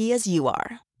as picky as you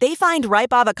are. They find ripe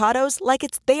avocados like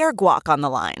it's their guac on the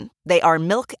line. They are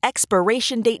milk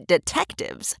expiration date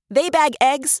detectives. They bag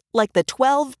eggs like the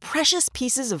 12 precious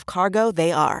pieces of cargo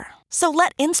they are. So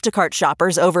let Instacart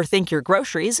shoppers overthink your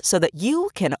groceries so that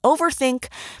you can overthink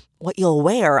what you'll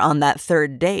wear on that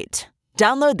third date.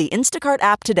 Download the Instacart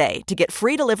app today to get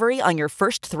free delivery on your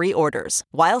first 3 orders,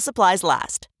 while supplies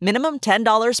last. Minimum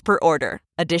 $10 per order.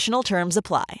 Additional terms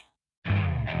apply.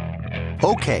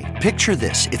 Okay, picture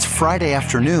this. It's Friday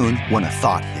afternoon when a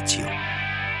thought hits you.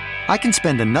 I can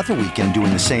spend another weekend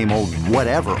doing the same old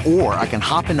whatever, or I can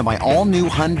hop into my all-new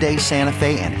Hyundai Santa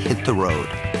Fe and hit the road.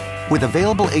 With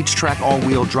available H-Track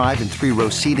all-wheel drive and 3-row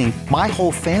seating, my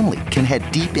whole family can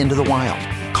head deep into the wild.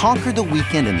 Conquer the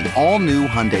weekend in the all-new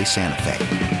Hyundai Santa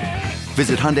Fe.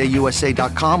 Visit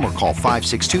HyundaiUSA.com or call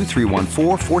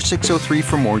 562-314-4603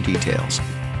 for more details.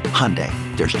 Hyundai,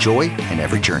 there's joy in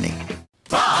every journey.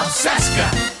 Bob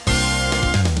Cesca.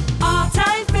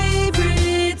 All-time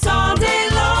favorites all day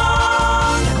long.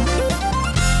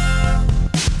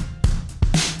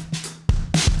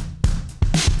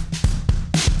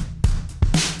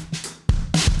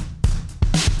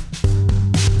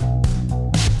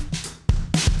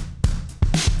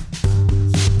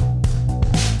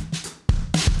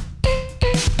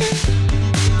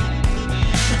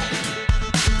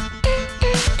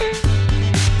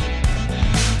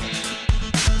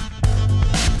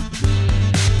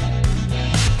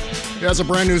 That's a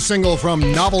brand new single from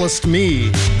Novelist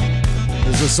Me.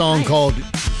 There's a song called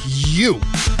You.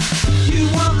 You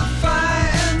want the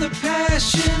fire and the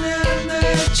passion and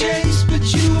the chase, but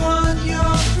you want your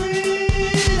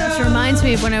freedom. This reminds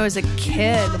me of when I was a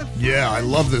kid. Yeah, I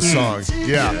love this song.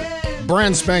 Yeah.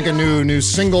 Brand spanking new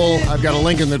single. I've got a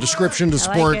link in the description to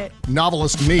support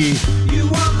Novelist Me. You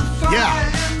want the fire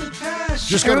Yeah. and the passion.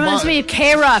 Just It go to reminds me of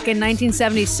K-Rock in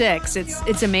 1976.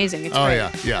 It's amazing. It's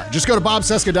great. yeah. Just go to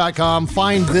bobseska.com,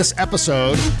 find this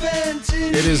episode.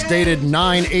 It is dated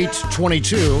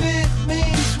 9/8/22.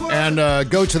 And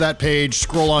go to that page,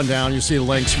 scroll on down. You see the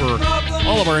links for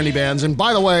all of our indie bands. And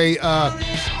by the way,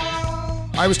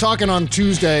 I was talking on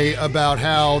Tuesday about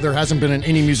how there hasn't been an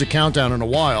indie music countdown in a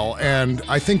while. And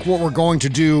I think what we're going to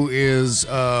do is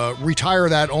retire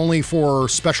that only for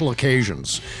special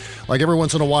occasions. Like every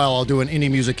once in a while, I'll do an indie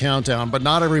music countdown, but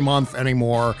not every month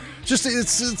anymore. Just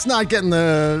it's not getting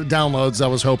the downloads I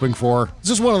was hoping for. It's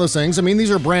just one of those things. I mean,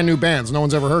 these are brand new bands. No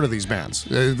one's ever heard of these bands.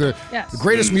 The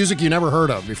greatest music you never heard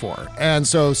of before. And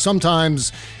so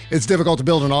sometimes it's difficult to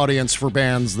build an audience for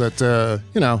bands that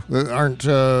that aren't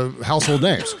household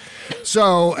names.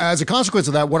 So as a consequence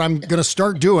of that, what I'm going to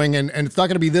start doing, and it's not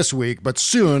going to be this week, but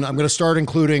soon, I'm going to start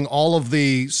including all of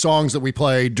the songs that we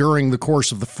play during the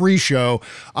course of the free show.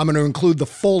 I'm going to include the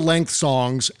full-length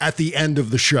songs at the end of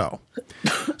the show.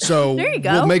 So there you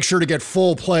go. We'll make sure to get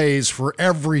full plays for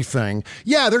everything.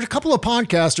 Yeah, there's a couple of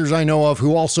podcasters I know of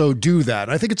who also do that.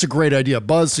 I think it's a great idea.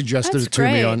 Buzz suggested it to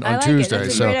me on Tuesday.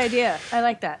 That's a great idea. I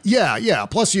like that. Yeah.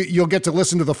 Plus, you'll get to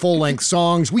listen to the full-length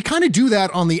songs. We kind of do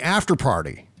that on the after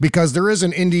party because there is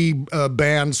an indie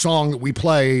band song that we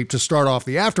play to start off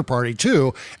the after party,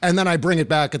 too, and then I bring it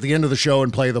back at the end of the show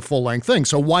and play the full-length thing.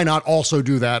 So why not also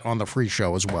do that on the free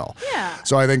show as well? Yeah.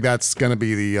 So I think that's going to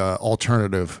be the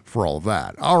alternative for all of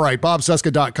that. All right,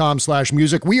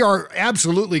 bobseska.com/music. We are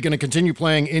absolutely going to continue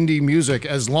playing indie music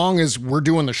as long as we're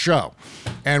doing the show,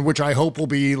 and which I hope will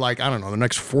be like, I don't know, the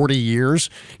next 40 years.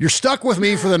 You're stuck with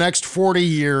me for the next 40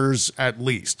 years at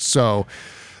least, so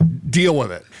deal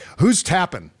with it. Who's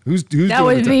tapping? Who's that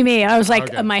would be me. I was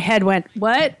like, okay. My head went,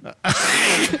 what?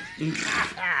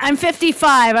 I'm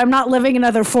 55. I'm not living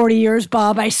another 40 years,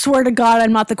 Bob. I swear to God,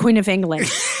 I'm not the Queen of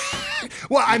England.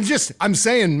 Well, I'm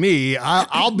saying me.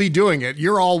 I'll be doing it.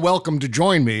 You're all welcome to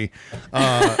join me.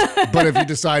 But if you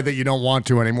decide that you don't want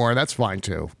to anymore, that's fine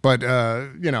too. But,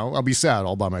 I'll be sad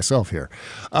all by myself here.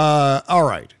 All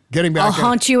right. Getting back. I'll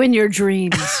haunt you in your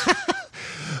dreams.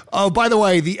 Oh, by the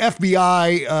way, the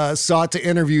FBI sought to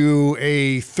interview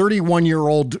a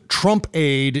 31-year-old Trump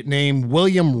aide named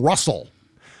William Russell.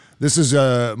 This is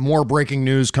more breaking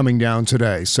news coming down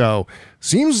today. So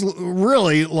seems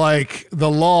really like the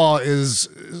law is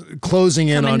closing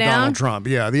in on Donald Trump.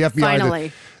 Yeah, the FBI.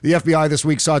 Finally. The FBI this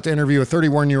week sought to interview a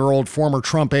 31-year-old former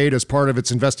Trump aide as part of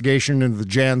its investigation into the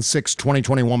Jan 6,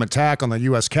 2021 attack on the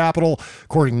U.S. Capitol,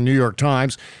 according to the New York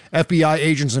Times. FBI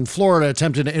agents in Florida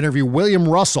attempted to interview William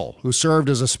Russell, who served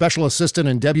as a special assistant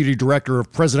and deputy director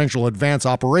of presidential advance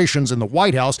operations in the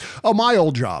White House, my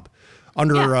old job,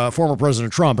 under former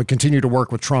President Trump, and continued to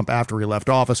work with Trump after he left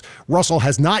office. Russell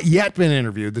has not yet been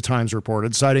interviewed, the Times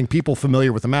reported, citing people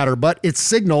familiar with the matter, but it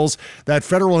signals that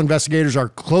federal investigators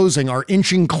are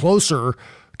inching closer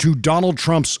to Donald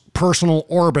Trump's personal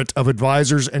orbit of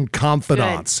advisors and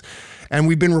confidants. Good. And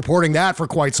we've been reporting that for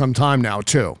quite some time now,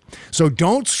 too. So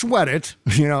don't sweat it.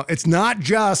 It's not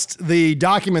just the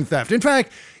document theft. In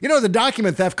fact, the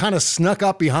document theft kind of snuck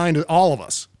up behind all of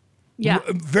us. Yeah.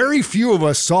 Very few of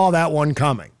us saw that one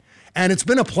coming. And it's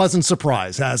been a pleasant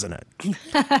surprise, hasn't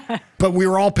it? But we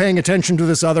were all paying attention to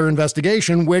this other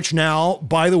investigation, which now,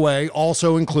 by the way,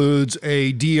 also includes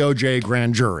a DOJ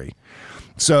grand jury.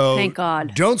 So thank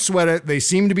God. Don't sweat it. They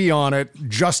seem to be on it.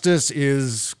 Justice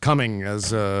is coming,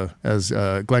 as Glenn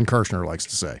Kirshner likes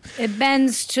to say. It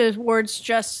bends towards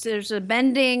justice. There's a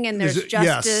bending and there's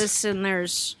justice and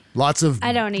there's... Lots of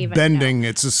bending.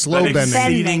 It's a slow bending.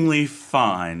 Exceedingly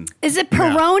fine. Is it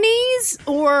Peroni's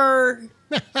or...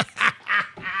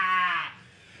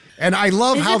 And I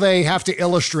love how they have to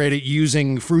illustrate it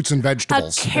using fruits and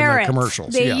vegetables in their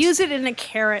commercials. They use it in a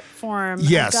carrot form.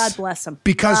 Yes. God bless them.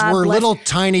 Because we're little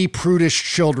tiny prudish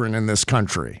children in this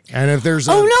country. And if there's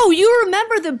Oh, no. You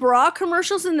remember the bra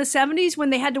commercials in the 70s when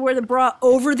they had to wear the bra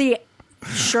over the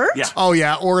shirt? Yeah. Oh,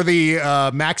 yeah. Or the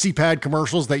maxi pad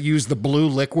commercials that use the blue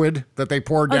liquid that they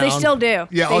pour down. Oh, they still do.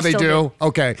 Yeah. They do?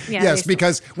 Okay. Yeah, yes,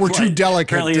 because we're too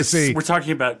delicate to see. We're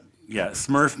talking about,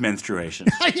 Smurf menstruation.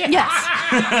 Yes.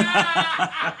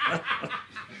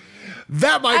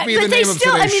 That might be the name of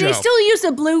today's show. They still use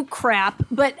the blue crap,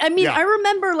 but I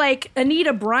remember like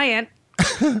Anita Bryant,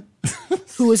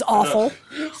 who was awful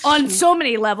on so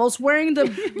many levels, wearing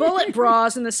the bullet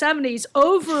bras in the 70s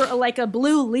over like a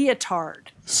blue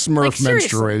leotard. Smurf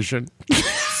menstruation.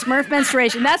 Smurf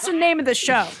menstruation. That's the name of the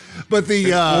show. But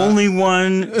there's only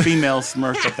one female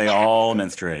Smurf, but they all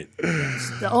menstruate.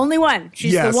 The only one.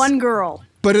 She's the one girl.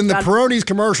 But in the Peroni's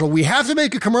commercial, we have to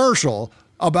make a commercial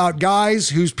about guys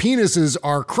whose penises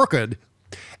are crooked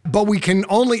but we can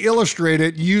only illustrate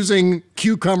it using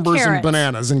cucumbers and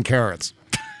bananas and carrots.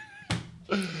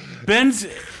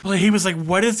 He was like,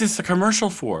 what is this a commercial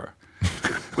for?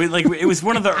 It was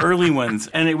one of the early ones,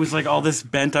 and it was like all this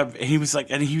bent up. He was like,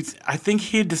 I think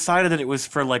he had decided that it was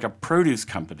for like a produce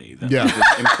company, that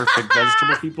was imperfect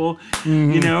vegetable people,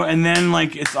 and then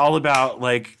like it's all about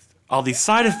like all these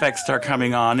side effects start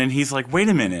coming on, and he's like, wait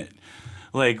a minute,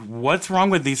 like what's wrong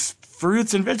with these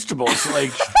fruits and vegetables?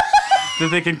 Like that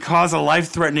they can cause a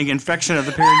life-threatening infection of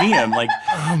the perineum. Like,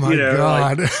 oh my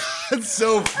God, it's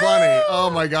so funny. Oh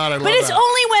my God, I love that. But it's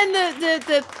only when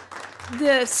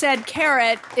the said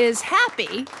carrot is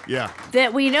happy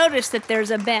that we notice that there's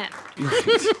a bend.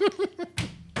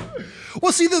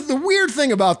 Well, see, the weird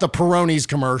thing about the Peroni's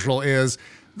commercial is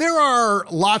there are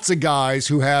lots of guys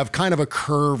who have kind of a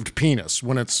curved penis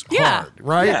when it's hard,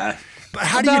 right? Yeah. But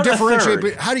how do you differentiate?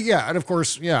 And of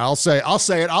course, I'll say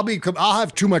it. I'll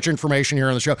have too much information here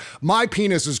on the show. My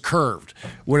penis is curved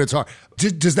when it's hard.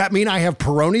 Does that mean I have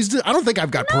Peroni's? I don't think I've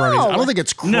got Peroni's. I don't think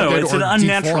it's crooked. No, it's an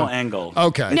unnatural deformed. Angle.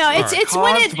 Okay. No, it's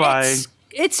when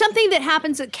it's something that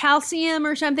happens at calcium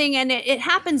or something, and it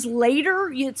happens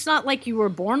later. It's not like you were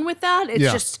born with that.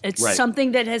 It's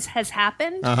something that has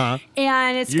happened,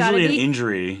 and it's got to be usually an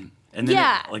injury. And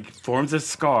then it forms a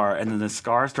scar, and then the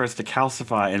scar starts to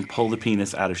calcify and pull the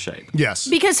penis out of shape. Yes.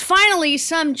 Because finally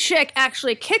some chick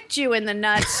actually kicked you in the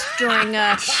nuts during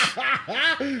a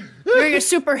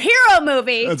superhero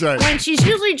movie. That's right. When she's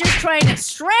usually just trying to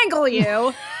strangle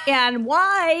you. And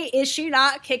why is she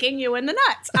not kicking you in the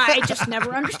nuts? I just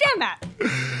never understand that.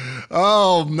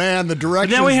 Oh man, the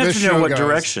direction. Now we have to know what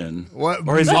direction. What?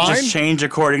 Or is mine? it just change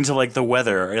according to like the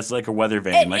weather? It's like a weather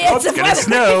vane. It's gonna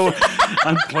snow.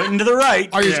 I'm pointing to the right.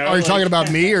 Are you talking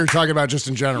about me, or are you talking about just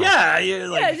in general? Yeah, you're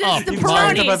like the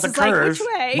Peroni's about the Like, curve. which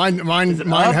way? Mine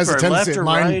has a tendency.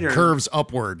 Mine curves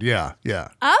upward. Yeah.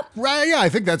 Up? Right. Yeah, I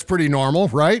think that's pretty normal,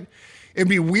 right? It'd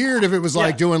be weird if it was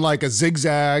like doing like a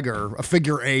zigzag or a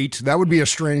figure 8. That would be a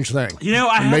strange thing.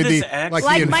 I had this ex.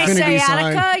 Like my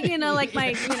sciatica, like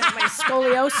my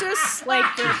scoliosis. Like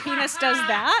the penis does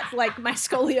that. Like my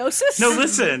scoliosis. No,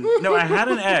 listen. No, I had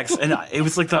an ex, and it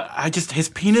was like his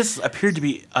penis appeared to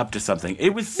be up to something.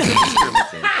 It was sinister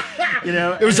looking.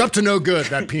 It was up to no good,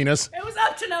 that penis. It was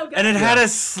up to no good. And it had a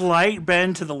slight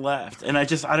bend to the left, and I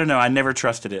don't know. I never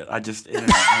trusted it.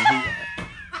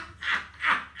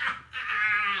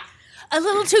 A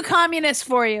little too communist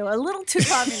for you. A little too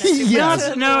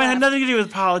communist. No, it had nothing to do with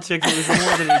politics. It was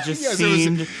more that it just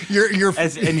seemed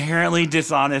as inherently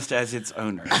dishonest as its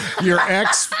owner. Your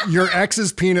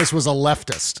ex's penis was a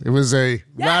leftist. It was a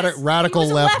radical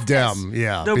left dem.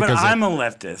 Yeah. No, but I'm a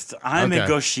leftist. I'm a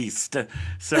gauchiste.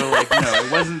 So, no,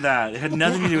 it wasn't that. It had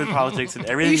nothing to do with politics and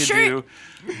everything to do.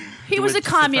 He was a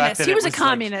communist. He was a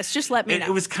communist. Just let me know.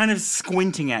 It was kind of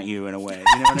squinting at you in a way.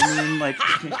 You know what I mean? Like,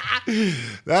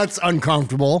 that's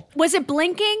uncomfortable. Was it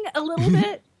blinking a little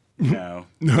bit? No.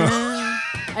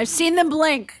 I've seen them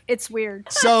blink. It's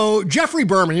weird. So Jeffrey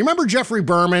Berman, you remember Jeffrey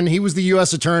Berman? He was the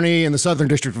U.S. attorney in the Southern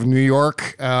District of New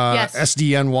York, yes.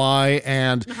 SDNY,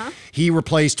 and he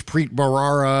replaced Preet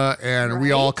Bharara, and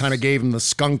we all kind of gave him the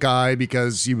skunk eye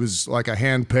because he was like a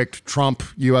hand-picked Trump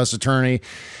U.S. attorney.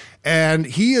 And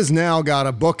he has now got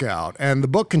a book out, and the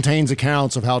book contains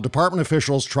accounts of how department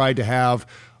officials tried to have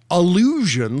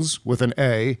allusions, with an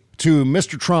A, to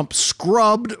Mr. Trump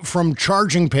scrubbed from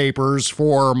charging papers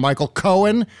for Michael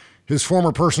Cohen, his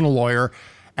former personal lawyer,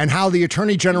 and how the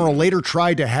attorney general later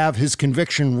tried to have his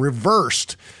conviction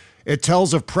reversed. It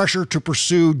tells of pressure to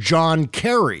pursue John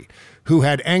Kerry, who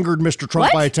had angered Mr.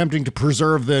 Trump by attempting to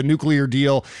preserve the nuclear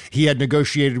deal he had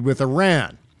negotiated with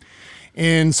Iran.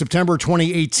 In September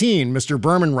 2018, Mr.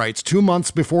 Berman writes, 2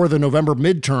 months before the November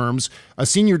midterms, a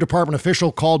senior department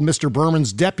official called Mr.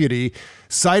 Berman's deputy,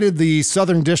 cited the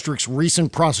Southern District's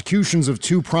recent prosecutions of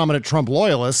 2 prominent Trump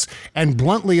loyalists, and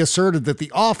bluntly asserted that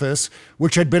the office,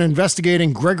 which had been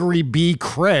investigating Gregory B.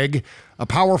 Craig, a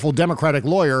powerful Democratic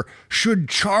lawyer, should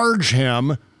charge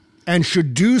him and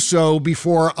should do so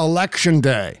before Election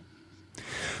Day.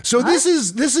 So this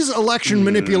is election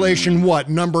manipulation,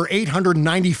 number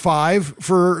 895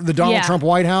 for the Donald Trump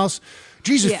White House?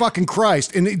 Jesus fucking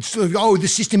Christ. And it's, the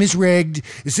system is rigged.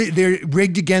 They're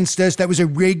rigged against us. That was a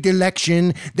rigged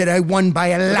election that I won by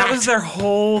a lot. That was their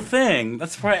whole thing.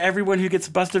 That's why everyone who gets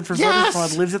busted for voter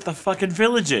fraud lives at the fucking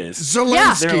villages.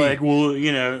 Zelensky. They're like,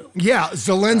 Yeah,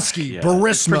 Zelensky,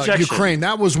 Burisma, Ukraine.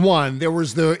 That was one. There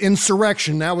was the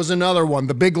insurrection. That was another one.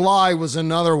 The big lie was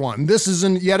another one. This is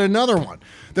yet another one.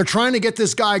 They're trying to get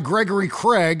this guy, Gregory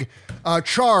Craig,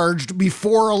 charged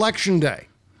before Election Day.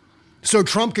 So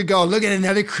Trump could go, look at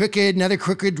another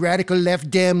crooked radical left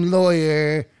Dem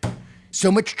lawyer.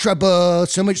 So much trouble,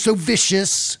 so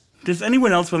vicious. Does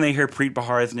anyone else, when they hear Preet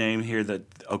Bharara's name, hear the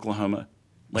Oklahoma?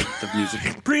 Like the music.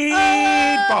 Preet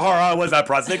Bharara was a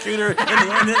prosecutor in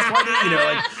this party. You know,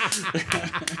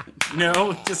 like,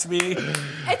 no, just me.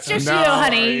 It's just you,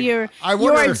 honey. You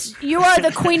are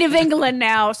the Queen of England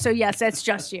now, so yes, it's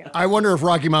just you. I wonder if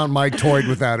Rocky Mountain Mike toyed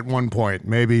with that at one point.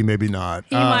 Maybe not.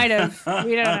 He might have.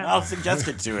 We don't know. I'll suggest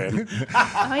it to him.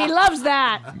 He loves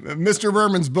that. Mr.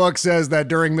 Berman's book says that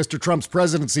during Mr. Trump's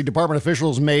presidency, department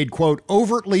officials made, quote,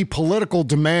 overtly political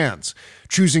demands,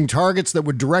 choosing targets that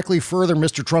would directly further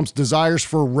Mr. Trump's desires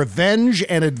for revenge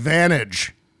and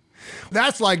advantage.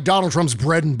 That's like Donald Trump's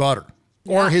bread and butter,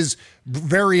 or his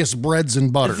various breads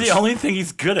and butters. It's the only thing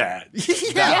he's good at.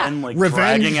 That and like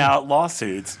Revenge. dragging out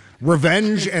lawsuits.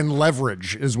 Revenge and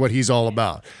leverage is what he's all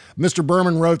about. Mr.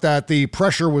 Berman wrote that the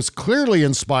pressure was clearly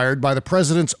inspired by the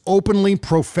president's openly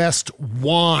professed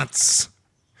wants.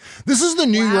 This is the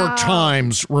New York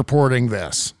Times reporting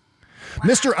this. I'm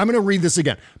going to read this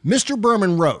again. Mr.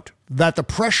 Berman wrote that the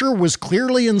pressure was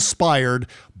clearly inspired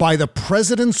by the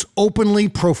president's openly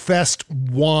professed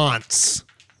wants.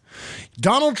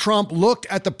 Donald Trump looked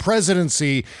at the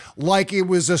presidency like it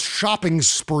was a shopping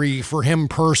spree for him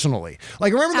personally.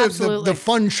 Like, remember the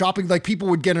fun shopping? Like, people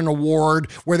would get an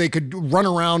award where they could run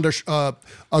around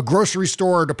a grocery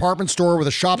store or department store with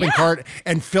a shopping cart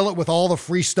and fill it with all the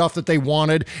free stuff that they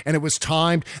wanted, and it was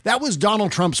timed. That was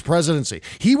Donald Trump's presidency.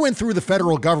 He went through the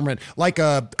federal government like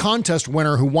a contest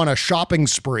winner who won a shopping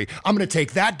spree. I'm going to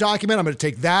take that document. I'm going to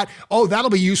take that. Oh, that'll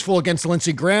be useful against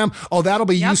Lindsey Graham. Oh, that'll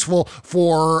be useful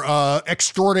for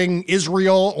extorting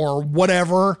Israel or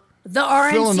whatever. The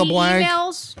RNC fill in the blank.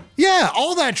 emails? Yeah,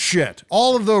 all that shit.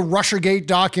 All of the Russiagate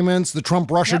documents, the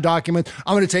Trump-Russia documents.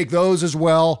 I'm going to take those as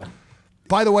well.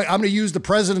 By the way, I'm going to use the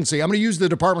presidency. I'm going to use the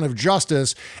Department of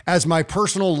Justice as my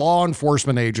personal law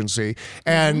enforcement agency.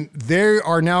 And they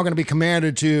are now going to be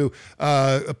commanded to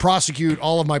prosecute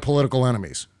all of my political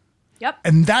enemies. Yep.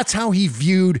 And that's how he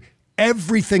viewed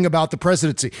everything about the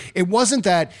presidency. It wasn't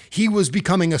that he was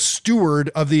becoming a steward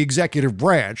of the executive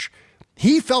branch.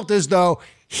 He felt as though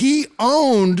he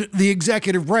owned the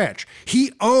executive branch.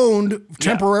 He owned,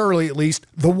 temporarily at least,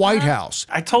 the White House.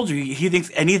 I told you, he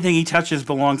thinks anything he touches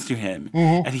belongs to him.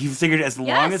 And he figured as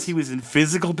long as he was in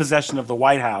physical possession of the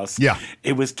White House,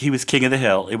 he was king of the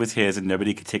hill. It was his, and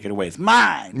nobody could take it away. It's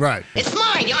mine. Right. It's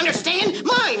mine, you understand?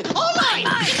 Mine, all mine. Get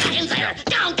back in there.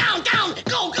 Down, down, down.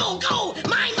 Go, go, go.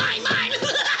 Mine, mine, mine.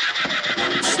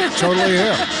 Totally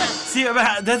him. See,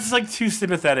 that's like too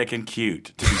sympathetic and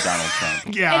cute to be Donald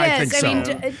Trump. I think so. I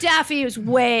mean, Daffy was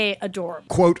way adorable.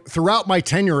 Quote, throughout my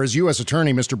tenure as U.S.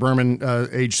 Attorney, Mr. Berman,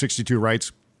 age 62,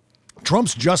 writes,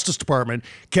 Trump's Justice Department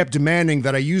kept demanding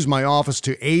that I use my office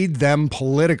to aid them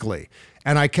politically,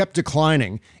 and I kept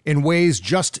declining in ways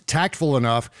just tactful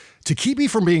enough to keep me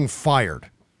from being fired.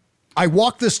 I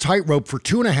walked this tightrope for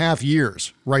 2.5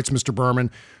 years, writes Mr. Berman,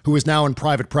 who is now in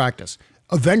private practice.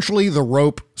 Eventually, the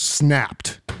rope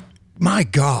snapped. My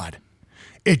God.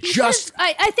 I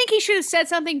think he should have said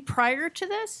something prior to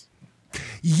this.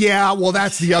 Yeah, well,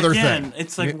 that's the other thing.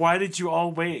 It's like, why did you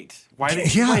all wait? Why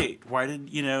did you wait? Why did,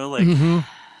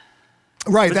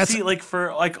 Right. But that's see, like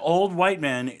for like old white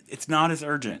men, it's not as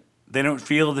urgent. They don't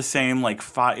feel the same like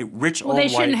rich old they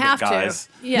shouldn't white have guys.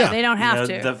 to. Yeah, they don't have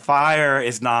to. The fire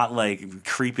is not like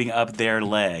creeping up their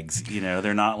legs.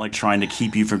 They're not like trying to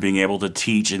keep you from being able to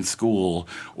teach in school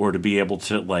or to be able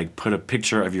to like put a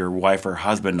picture of your wife or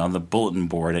husband on the bulletin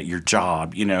board at your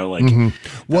job.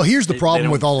 Well, here's the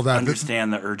problem with all of that.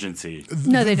 Understand the urgency.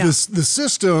 No, they don't. The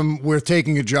system with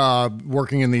taking a job,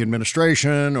 working in the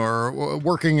administration or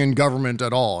working in government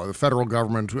at all, the federal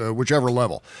government, whichever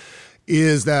level,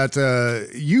 is that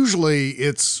usually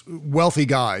it's wealthy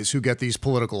guys who get these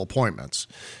political appointments.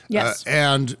 Yes.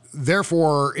 And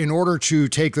therefore, in order to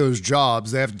take those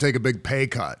jobs, they have to take a big pay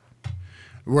cut,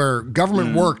 where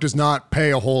government work does not pay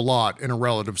a whole lot in a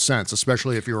relative sense,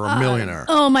 especially if you're a millionaire.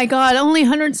 Oh, my God. Only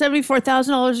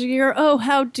 $174,000 a year. Oh,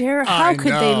 how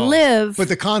could they live? But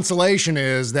the consolation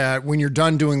is that when you're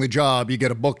done doing the job, you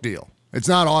get a book deal. It's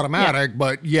not automatic,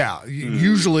 but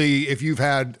usually if you've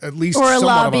had at least or a somewhat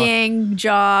lobbying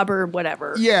job or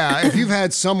whatever. Yeah, if you've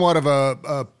had somewhat of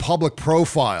a public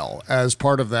profile as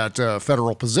part of that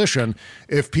federal position,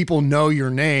 if people know your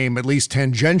name, at least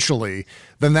tangentially,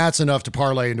 then that's enough to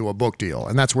parlay into a book deal.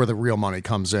 And that's where the real money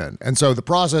comes in. And so the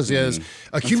process is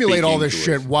accumulate all this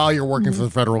shit while you're working for the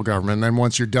federal government. And then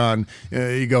once you're done,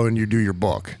 you go and you do your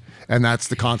book. And that's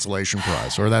the consolation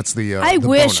prize, or that's the I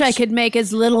wish bonus. I could make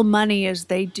as little money as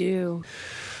they do.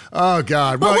 Oh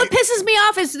God! But what pisses me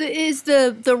off is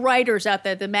the writers out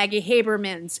there, the Maggie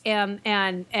Habermans and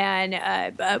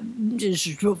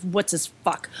what's his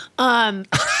fuck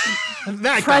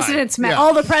that President's guy. Men, Yeah.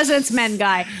 all the President's Men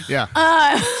guy. Yeah.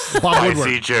 Bob Woodward.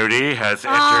 I see Jody has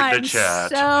entered the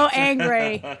chat. So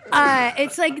angry.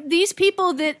 It's like these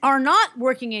people that are not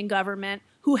working in government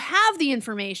who have the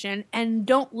information and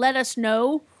don't let us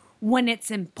know when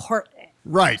it's important.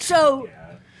 Right. So.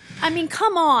 I mean,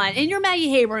 come on. And you're Maggie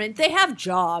Haberman. They have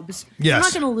jobs. Yes. They're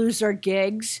not going to lose their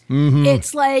gigs. Mm-hmm.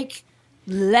 It's like,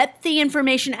 let the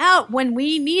information out when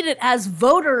we need it as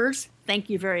voters. Thank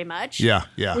you very much. Yeah,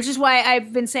 yeah. Which is why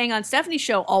I've been saying on Stephanie's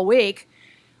show all week,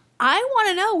 I want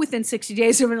to know within 60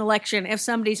 days of an election if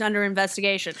somebody's under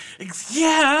investigation.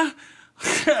 Yeah.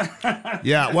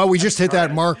 Yeah, well, we just hit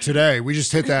that mark today. We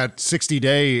just hit that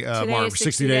 60-day mark,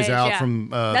 60 days out yeah. from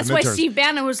That's the why midterms. Steve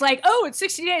Bannon was like, oh, it's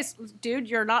 60 days. Dude,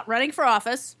 you're not running for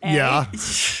office. A. Yeah.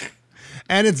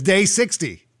 And it's day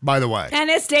 60, by the way. And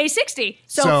it's day 60.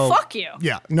 So fuck you.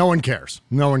 Yeah, no one cares.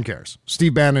 No one cares.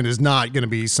 Steve Bannon is not going to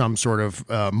be some sort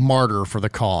of martyr for the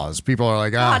cause. People are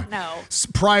like, God, no.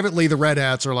 Privately, the Red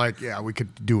Hats are like, yeah, we could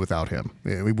do without him.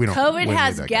 Yeah, we don't. COVID we don't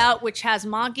has need that gout, which has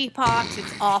monkeypox.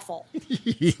 It's awful.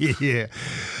 Yeah.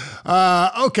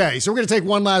 Okay, so we're going to take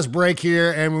one last break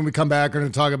here, and when we come back, we're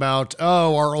going to talk about,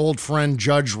 our old friend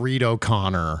Judge Reed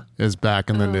O'Connor is back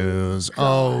in the news. God.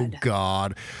 Oh,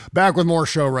 God. Back with more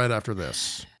show right after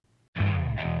this.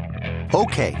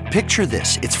 Okay, picture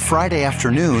this. It's Friday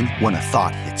afternoon when a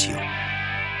thought hits you.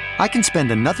 I can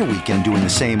spend another weekend doing the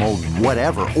same old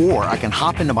whatever, or I can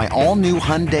hop into my all-new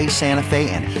Hyundai Santa Fe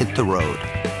and hit the road.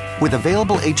 With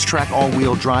available H-Track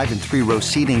all-wheel drive and 3-row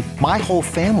seating, my whole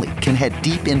family can head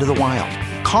deep into the wild.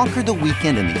 Conquer the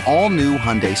weekend in the all-new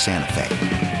Hyundai Santa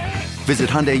Fe. Visit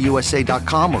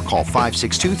HyundaiUSA.com or call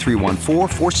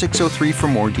 562-314-4603 for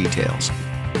more details.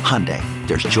 Hyundai,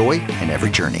 there's joy in every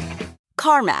journey.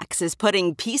 CarMax is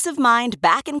putting peace of mind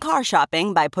back in car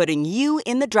shopping by putting you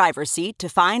in the driver's seat to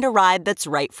find a ride that's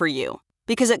right for you.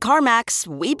 Because at CarMax,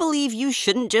 we believe you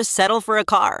shouldn't just settle for a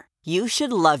car. You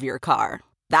should love your car.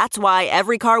 That's why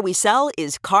every car we sell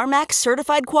is CarMax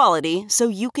certified quality, so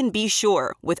you can be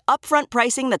sure with upfront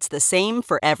pricing that's the same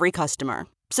for every customer.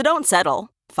 So don't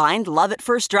settle. Find love at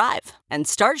first drive and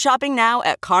start shopping now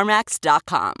at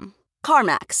CarMax.com.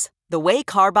 CarMax, the way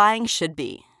car buying should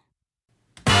be.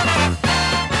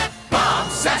 Bob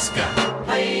Seska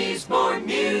plays more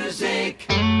music.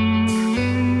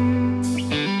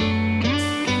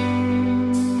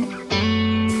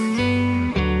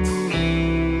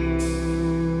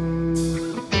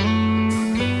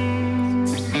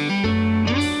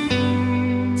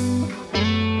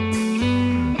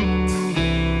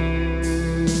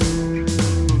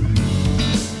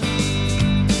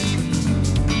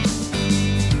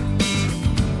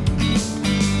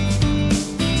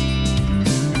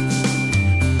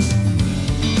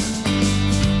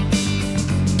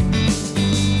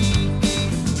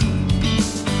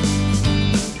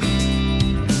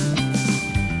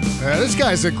 This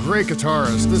guy's a great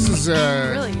guitarist. This is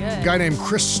a Really good. guy named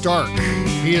Chris Stark.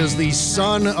 He is the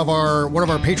son of one of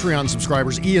our Patreon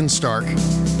subscribers, Ian Stark,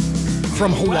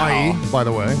 from Hawaii, by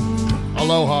the way.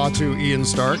 Aloha to Ian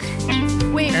Stark.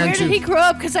 Wait, And where to- did he grow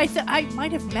up? Because I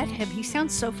might have met him. He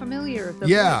sounds so familiar.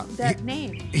 That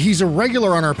name. He's a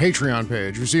regular on our Patreon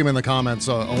page. We see him in the comments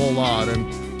a whole lot,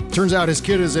 and turns out his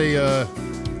kid is a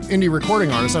indie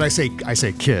recording artist. And I say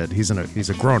kid. He's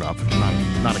a grown up,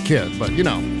 not a kid, but you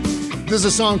know. This is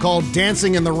a song called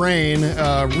 "Dancing in the Rain,"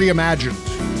 reimagined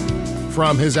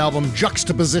from his album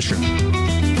Juxtaposition.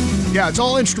 Yeah, it's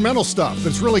all instrumental stuff, but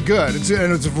it's really good. It's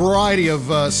a variety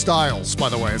of styles, by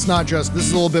the way. It's not just, this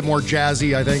is a little bit more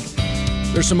jazzy, I think.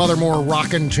 There's some other more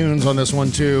rockin' tunes on this one,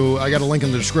 too. I got a link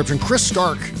in the description,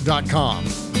 chrisstark.com.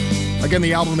 Again,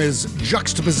 the album is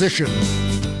Juxtaposition,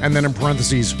 and then in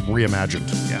parentheses, reimagined.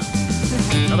 Yeah.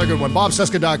 Another good one.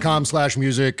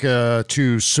 bobseska.com/music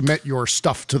to submit your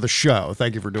stuff to the show.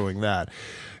 Thank you for doing that.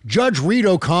 Judge Reed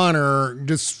O'Connor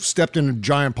just stepped in a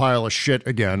giant pile of shit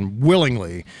again,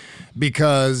 willingly,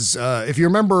 because if you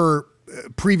remember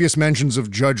previous mentions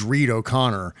of Judge Reed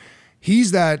O'Connor,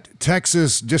 he's that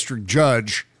Texas district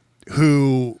judge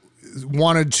who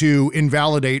wanted to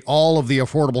invalidate all of the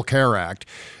Affordable Care Act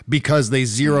because they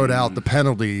zeroed out the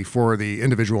penalty for the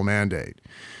individual mandate,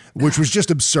 which was just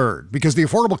absurd, because the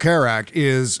Affordable Care Act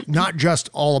is not just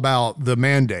all about the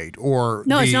mandate or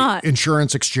it's not.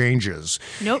 Insurance exchanges.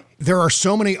 Nope. There are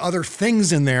so many other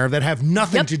things in there that have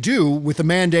nothing to do with the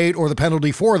mandate or the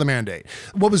penalty for the mandate.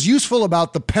 What was useful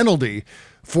about the penalty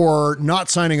for not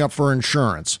signing up for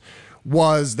insurance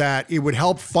was that it would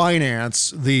help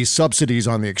finance the subsidies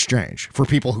on the exchange for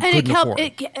people who couldn't afford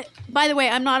it. By the way,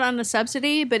 I'm not on a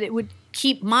subsidy, but it would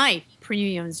keep my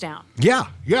premiums down. Yeah.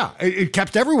 It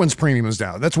kept everyone's premiums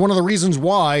down. That's one of the reasons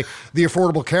why the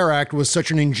Affordable Care Act was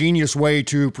such an ingenious way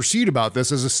to proceed about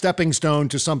this as a stepping stone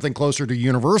to something closer to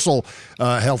universal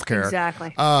health care.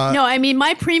 Exactly. No, I mean,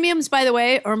 my premiums, by the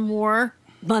way, are more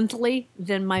monthly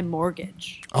than my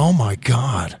mortgage. Oh, my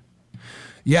God.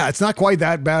 Yeah, it's not quite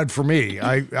that bad for me.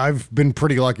 I've been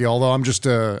pretty lucky, although I'm just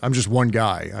one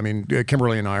guy. I mean,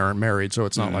 Kimberly and I aren't married, so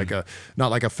it's not like a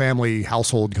family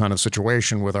household kind of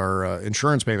situation with our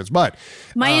insurance payments. But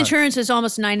my insurance is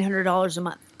almost $900 a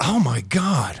month. Oh my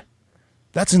God,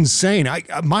 that's insane.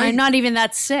 I'm not even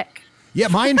that sick. Yeah,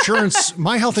 my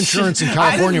health insurance in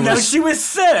California I didn't know she was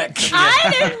sick.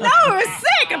 I didn't know I was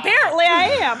sick. Apparently I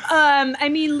am. I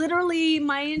mean, literally,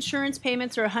 my insurance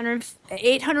payments are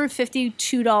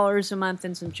 $852 a month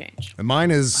and some change. And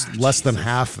mine is less than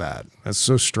half that. That's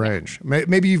so strange.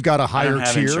 Maybe you've got a higher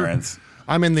tier. Insurance.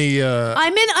 I'm in the.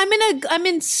 I'm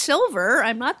in silver.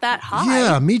 I'm not that high.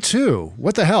 Yeah, me too.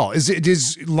 What the hell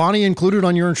is Lonnie included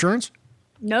on your insurance?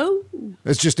 No.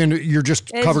 It's just you're just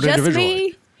covered individually.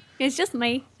 Me. It's just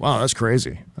me. Wow, that's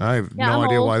crazy. I have no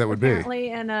idea why that would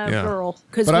be. And a girl,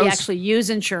 because we actually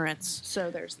use insurance. So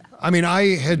there's that. I mean,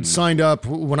 I had signed up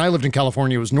when I lived in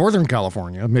California. It was Northern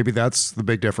California. Maybe that's the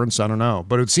big difference. I don't know.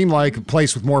 But it seemed like a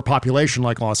place with more population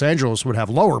like Los Angeles would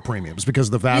have lower premiums because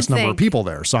the vast number of people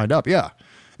there signed up. Yeah.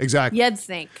 Exactly. You'd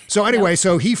think. So anyway,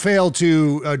 so he failed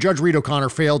to, Judge Reed O'Connor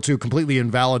failed to completely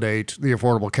invalidate the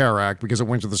Affordable Care Act because it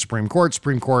went to the Supreme Court.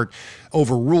 Supreme Court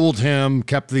overruled him,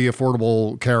 kept the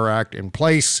Affordable Care Act in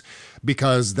place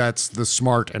because that's the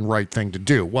smart and right thing to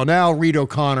do. Well, now Reed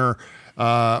O'Connor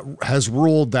has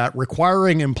ruled that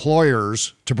requiring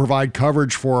employers to provide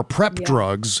coverage for PrEP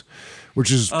drugs,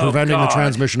 which is preventing the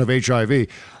transmission of HIV,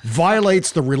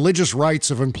 violates the religious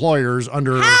rights of employers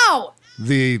under... How?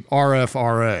 The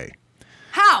RFRA.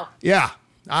 How? Yeah,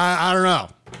 I don't know.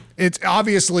 It's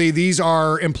obviously these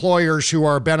are employers who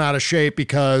are bent out of shape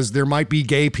because there might be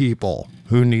gay people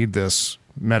who need this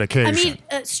medication. I mean,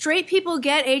 straight people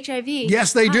get HIV.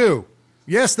 Yes, they do.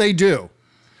 Yes, they do.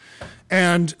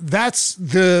 And that's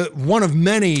the one of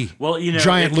many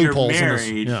giant loopholes married,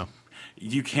 in this. Yeah.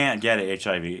 You can't get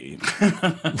HIV.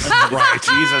 Right.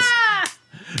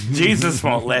 Jesus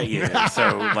won't let you.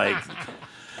 So like.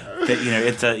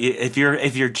 If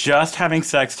you're just having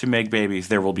sex to make babies,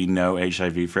 there will be no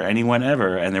HIV for anyone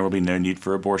ever, and there will be no need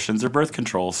for abortions or birth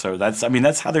control. So that's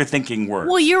how their thinking works.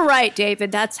 Well, you're right,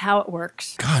 David. That's how it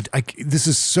works. God, this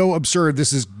is so absurd.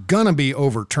 This is gonna be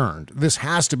overturned. This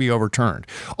has to be overturned.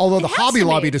 Although the Hobby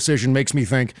Lobby decision makes me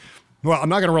think, well, I'm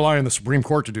not going to rely on the Supreme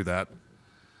Court to do that.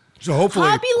 So hopefully,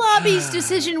 Hobby Lobby's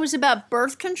decision was about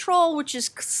birth control, which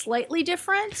is slightly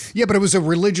different. Yeah, but it was a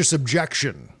religious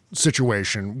objection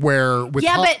situation where with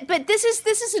but this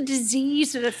is a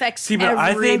disease that affects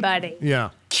everybody.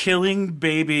 Killing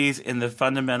babies in the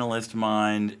fundamentalist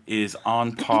mind is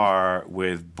on par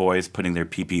with boys putting their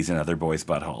peepees in other boys'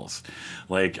 buttholes.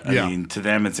 Like, I mean, to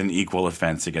them, it's an equal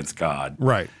offense against God.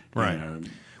 Right.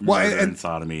 Murder and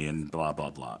sodomy and blah, blah,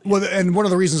 blah. Well, and one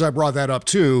of the reasons I brought that up,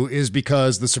 too, is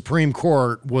because the Supreme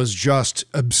Court was just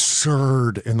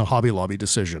absurd in the Hobby Lobby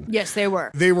decision. Yes, they were.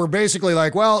 They were basically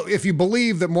like, well, if you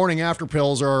believe that morning after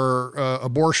pills are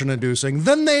abortion-inducing,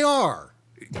 then they are.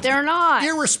 They're not.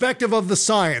 Irrespective of the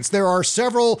science, there are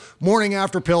several morning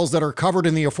after pills that are covered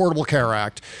in the Affordable Care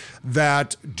Act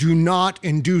that do not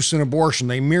induce an abortion.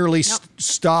 They merely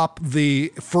stop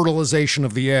the fertilization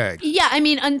of the egg. Yeah, I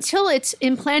mean, until it's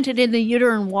implanted in the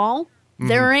uterine wall,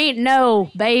 there ain't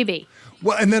no baby.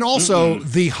 Well, and then also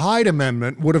the Hyde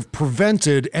Amendment would have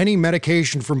prevented any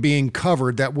medication from being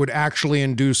covered that would actually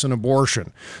induce an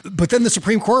abortion. But then the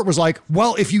Supreme Court was like,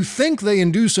 well, if you think they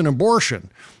induce an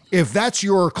abortion, if that's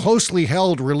your closely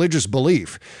held religious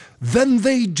belief, then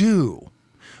they do,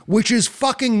 which is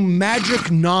fucking magic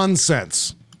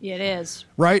nonsense. It is.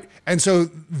 Right? And so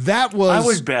that was... I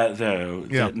would bet, though,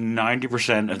 that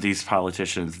 90% of these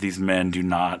politicians, these men do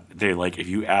not... They're like, if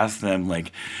you ask them,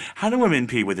 like, how do women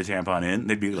pee with a tampon in?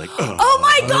 They'd be like, oh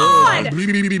my God!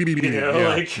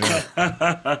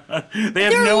 They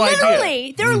have no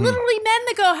idea. There are literally men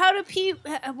that go, how to pee...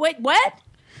 Wait, what?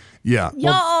 Yeah.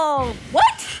 Yo,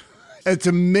 what? It's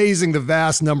amazing the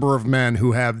vast number of men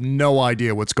who have no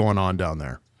idea what's going on down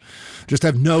there. Just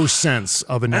have no sense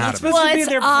of anatomy. It's supposed to be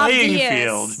their playing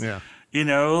field. Yeah. You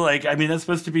know, like, I mean, that's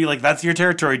supposed to be like, that's your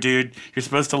territory, dude. You're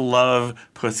supposed to love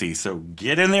pussy. So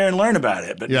get in there and learn about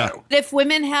it. But no. If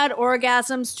women had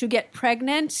orgasms to get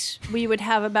pregnant, we would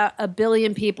have about 1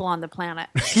 billion people on the planet.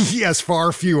 Yes,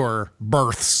 far fewer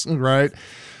births, right?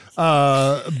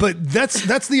 But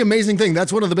that's the amazing thing.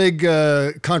 That's one of the big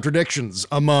contradictions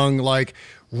among like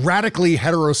radically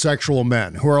heterosexual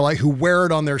men who wear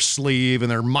it on their sleeve and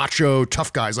they're macho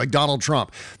tough guys like Donald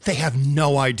Trump. They have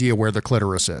no idea where the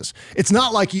clitoris is. It's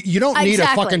not like you don't need a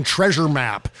fucking treasure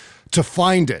map to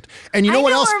find it. And you know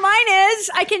what else? I know where mine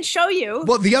is. I can show you.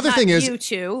 Well, the other thing is you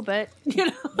too, but you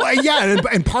know. Well, yeah,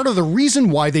 and part of the reason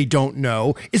why they don't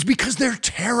know is because they're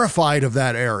terrified of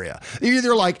that area. They're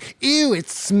either like, ew, it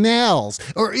smells,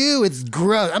 or ew, it's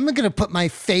gross. I'm not going to put my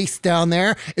face down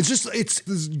there. It's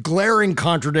this glaring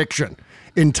contradiction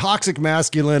in toxic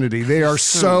masculinity. They are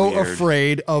so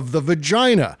afraid of the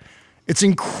vagina. It's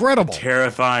incredible.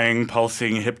 Terrifying,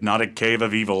 pulsing, hypnotic cave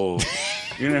of evil.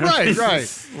 You know? Right.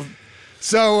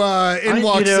 So in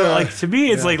walks... like to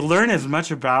me, it's like learn as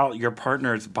much about your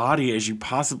partner's body as you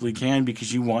possibly can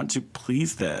because you want to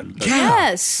please them. But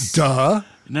yes. Duh.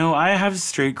 No, I have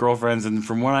straight girlfriends, and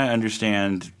from what I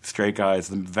understand, straight guys,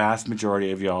 the vast majority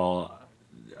of y'all,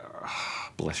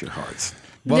 bless your hearts.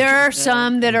 There are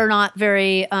some that are not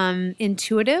very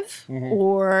intuitive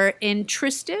or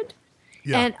interested.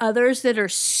 Yeah. And others that are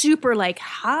super like,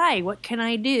 hi, what can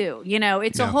I do? You know,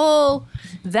 it's a whole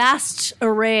vast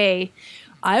array.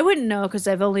 I wouldn't know because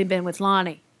I've only been with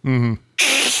Lonnie. Mm-hmm.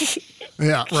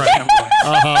 Yeah,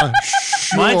 right.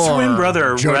 Sure. My twin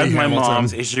brother Jody read my Hamilton.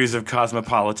 mom's issues of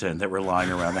Cosmopolitan that were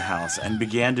lying around the house and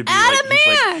began to be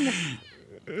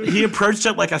he approached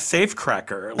it like a safe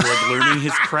cracker, like learning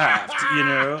his craft, you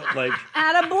know, like.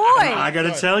 Attaboy. I got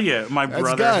to tell you, my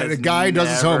brother has the guy does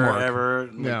his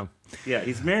homework. Yeah,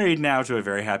 he's married now to a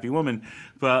very happy woman,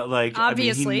 but like,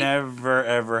 obviously, I mean, he never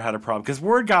ever had a problem because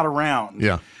word got around.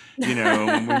 Yeah. You know,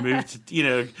 when we moved to, you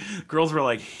know, girls were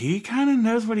like, he kind of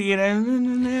knows what he, you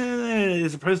know,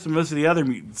 as opposed to most of the other,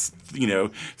 you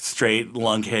know, straight,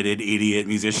 lung-headed, idiot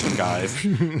musician guys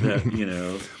that, you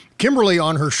know. Kimberly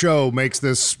on her show makes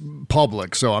this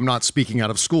public, so I'm not speaking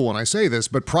out of school when I say this,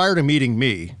 but prior to meeting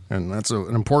me, and that's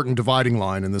an important dividing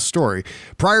line in this story,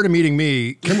 prior to meeting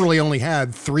me, Kimberly only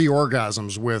had 3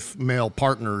 orgasms with male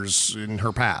partners in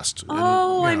her past.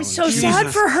 Oh, I'm so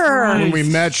sad for her. When we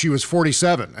met, she was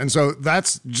 47, and so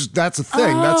that's a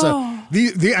thing.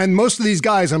 And most of these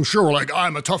guys, I'm sure, were like,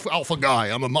 I'm a tough alpha guy,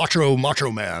 I'm a macho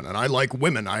man, and I like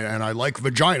women, and I like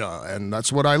vagina, and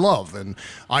that's what I love, and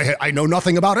I know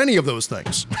nothing about any of those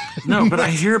things. No, but I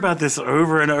hear about this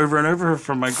over and over and over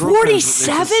from my girlfriends.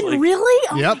 47? Like, really?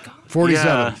 Oh yep, 47.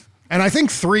 Yeah. And I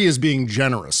think 3 is being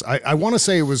generous. I want to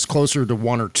say it was closer to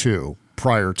 1 or 2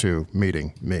 prior to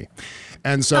meeting me.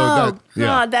 And so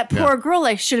that poor girl,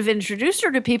 I should have introduced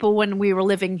her to people when we were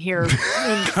living here.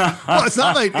 Well, it's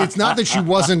not that she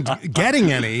wasn't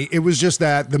getting any. It was just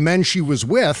that the men she was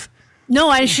with. No,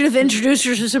 I should have introduced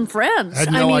her to some friends.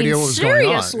 Had no idea what was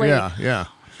seriously. going on. Yeah.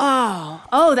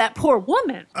 Oh, that poor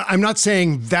woman. I'm not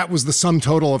saying that was the sum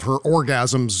total of her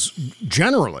orgasms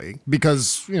generally,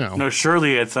 because, you know. No,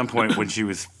 surely at some point when she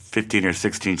was 15 or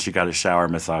 16, she got a shower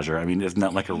massager. I mean, isn't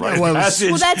that like a rite of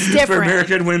passage that's different. for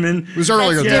American women? It was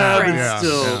earlier than that. Yeah,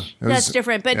 still. That's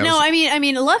different. But no, I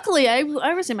mean, luckily, I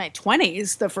was in my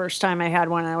 20s the first time I had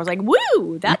one, and I was like,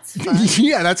 woo, that's fun.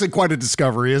 Yeah, that's quite a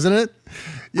discovery, isn't it?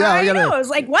 Yeah, I know. I was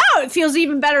like, wow, it feels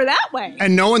even better that way.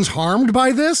 And no one's harmed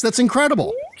by this? That's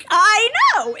incredible. I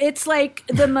know. It's like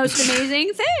the most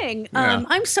amazing thing.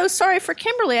 I'm so sorry for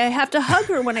Kimberly. I have to hug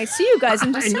her when I see you guys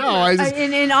in December.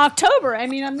 In October. I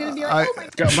mean, I'm going to be like, oh my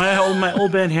God. My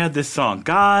old band had this song,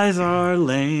 guys are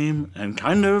lame and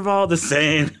kind of all the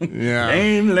same. Yeah.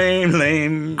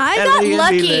 Lame. I got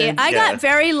lucky. I got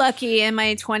very lucky in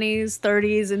my 20s,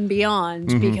 30s, and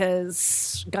beyond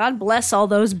because God bless all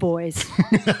those boys.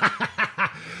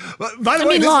 By the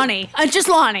way, Lonnie. Just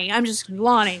Lonnie. I'm just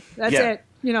Lonnie. That's it.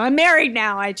 You know, I'm married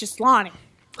now. I just Lonnie.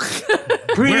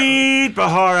 Preet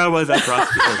Bahara was a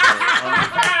prostitute.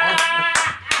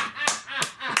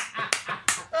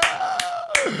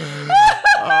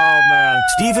 Oh, man.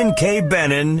 Stephen K.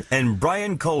 Bannon and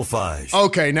Brian Colfage.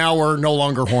 Okay, now we're no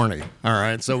longer horny. All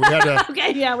right, so we had to...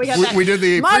 Okay, yeah, we got that. We did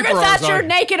the Margaret Thatcher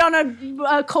naked on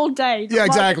a cold day. Yeah,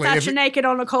 exactly. Margaret Thatcher naked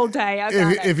on a cold day.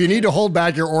 If you need to hold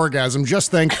back your orgasm,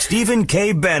 just think... Stephen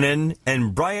K. Bannon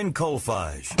and Brian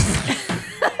Colfage.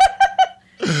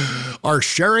 Are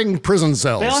sharing prison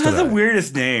cells They all have the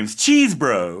weirdest names. Cheese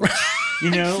Bro.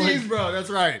 You know? Cheese Bro, that's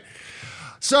right.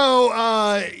 So,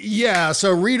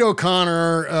 so Reed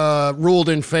O'Connor ruled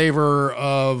in favor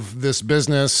of this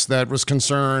business that was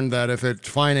concerned that if it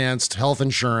financed health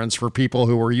insurance for people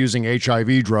who were using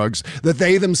HIV drugs, that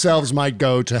they themselves might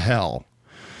go to hell.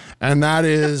 And that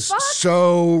is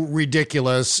so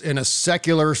ridiculous in a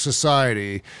secular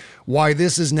society. Why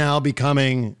this is now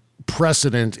becoming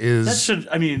precedent is... That should,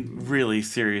 I mean, really,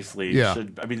 seriously. Yeah.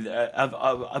 Should, I mean,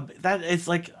 that is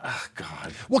like, oh,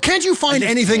 God. Well, can't you find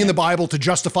anything in the Bible to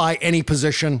justify any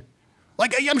position?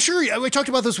 Like, I'm sure we talked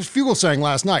about this with Fugelsang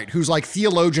last night, who's like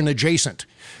theologian adjacent.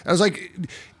 I was like,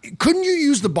 couldn't you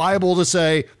use the Bible to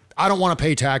say, I don't want to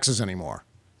pay taxes anymore?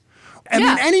 I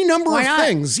mean, any number of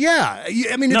things. Yeah.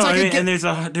 I mean,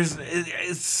 it's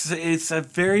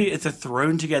it's a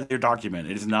thrown together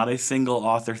document. It is not a single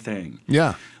author thing.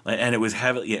 Yeah. And it was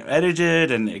heavily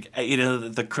edited, and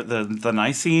the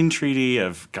Nicene Treaty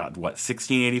of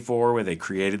 1684, where they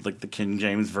created like the King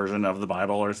James version of the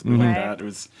Bible or something like that. It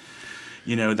was,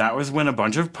 that was when a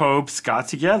bunch of popes got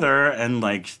together and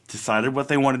like decided what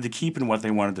they wanted to keep and what they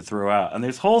wanted to throw out. And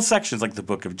there's whole sections like the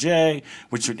Book of J,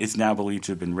 which is now believed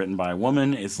to have been written by a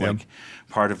woman, is like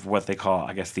part of what they call,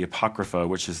 I guess, the Apocrypha,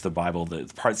 which is the Bible, the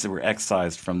parts that were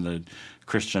excised from the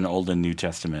Christian Old and New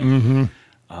Testament. Mm-hmm.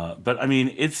 But I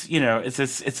mean, it's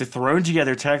a thrown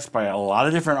together text by a lot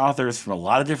of different authors from a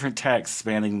lot of different texts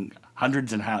spanning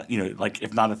hundreds and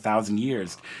if not 1,000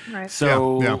 years. Right.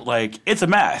 So it's a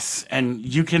mess, and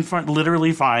you can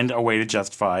literally find a way to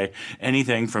justify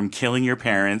anything from killing your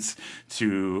parents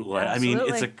to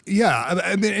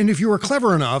and if you were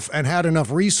clever enough and had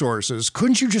enough resources,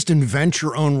 couldn't you just invent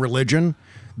your own religion?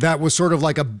 That was sort of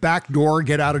like a backdoor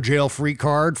get-out-of-jail-free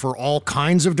card for all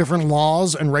kinds of different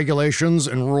laws and regulations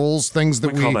and rules, things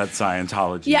that we call that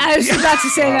Scientology. Yeah, I was about to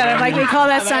say that. Like, we call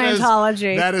that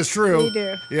Scientology. That is true. We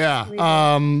do.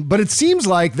 Yeah. But it seems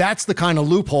like that's the kind of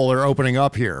loophole they're opening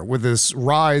up here with this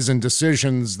rise in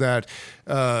decisions that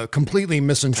completely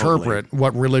misinterpret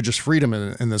what religious freedom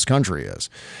in this country is.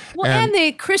 Well, and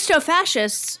the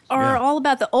Christo-fascists are all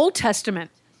about the Old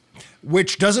Testament.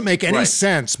 Which doesn't make any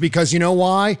sense because you know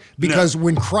why? Because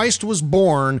when Christ was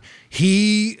born,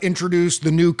 he introduced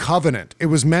the new covenant. It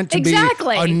was meant to be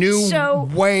a new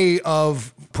way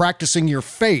of practicing your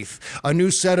faith, a new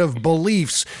set of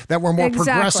beliefs that were more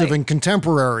progressive and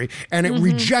contemporary, and it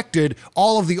rejected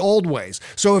all of the old ways.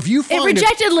 So if you find it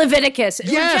rejected Leviticus, it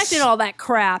rejected all that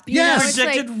crap. It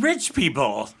rejected rich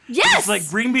people. Yes, it's like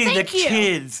bring me the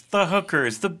kids, the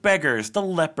hookers, the beggars, the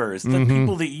lepers, the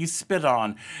people that you spit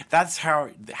on. That's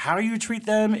how you treat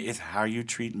them is how you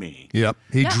treat me. Yep.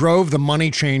 He drove the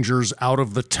money changers out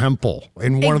of the temple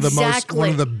in one of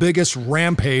the biggest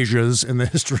rampages in the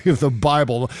history of the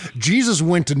Bible. Jesus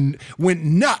went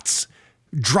nuts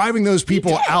driving those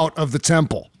people out of the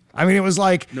temple. I mean, it was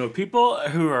like... No, people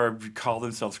who call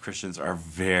themselves Christians are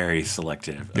very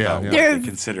selective about what they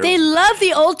consider... They love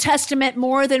the Old Testament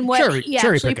more than what he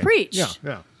actually preached.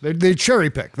 Yeah. They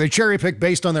cherry pick. They cherry pick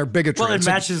based on their bigotry. Well, it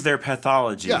matches their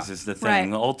pathologies is the thing. Right.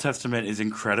 The Old Testament is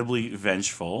incredibly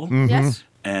vengeful. Mm-hmm. Yes.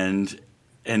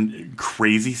 And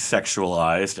crazy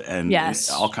sexualized and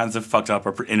all kinds of fucked up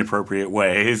or inappropriate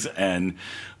ways, and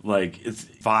like it's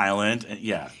violent. And,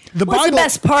 The Bible, it's the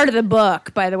best part of the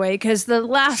book, by the way, because the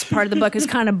last part of the book is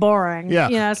kind of boring.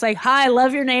 Yeah. It's like, hi,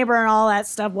 love your neighbor and all that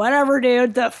stuff. Whatever,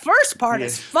 dude. The first part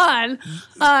is fun.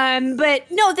 But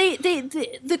no,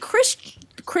 the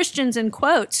Christians, in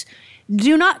quotes,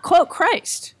 do not quote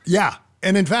Christ. Yeah.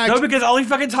 And in fact... No, because all he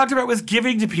fucking talked about was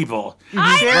giving to people.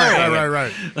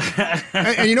 Right.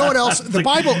 and you know what else?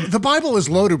 The Bible is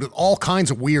loaded with all kinds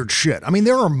of weird shit. I mean,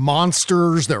 there are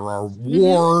monsters, there are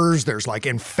wars, there's like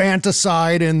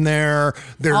infanticide in there,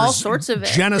 there's all sorts of it.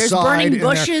 Genocide. There's burning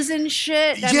bushes and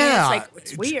shit. I mean,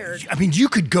 it's weird. I mean, you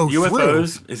could go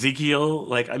UFOs, through Ezekiel,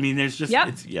 there's just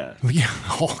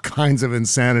all kinds of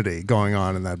insanity going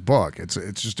on in that book. It's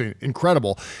just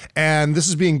incredible. And this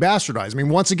is being bastardized. I mean,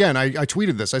 once again, I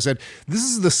tweeted this. I said, this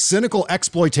is the cynical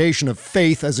exploitation of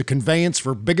faith as a conveyance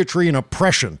for bigotry and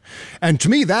oppression. And to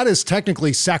me, that is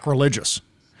technically sacrilegious.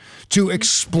 To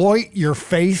exploit your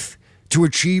faith to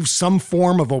achieve some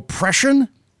form of oppression?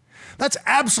 That's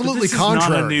absolutely contrary. It's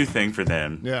not a new thing for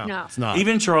them. Yeah, no. It's not.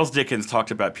 Even Charles Dickens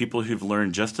talked about people who've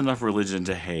learned just enough religion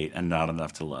to hate and not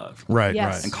enough to love. Right.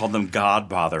 And called them God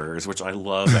botherers, which I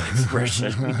love that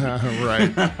expression.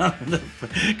 Right.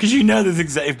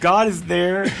 Because if God is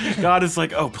there, God is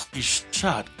like, oh, please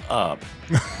shut up.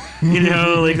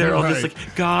 They're all just like,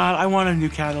 God, I want a new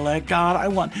Cadillac.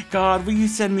 God, will you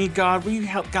send me? God, will you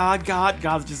help?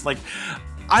 God's just like,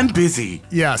 I'm busy.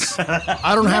 Yes.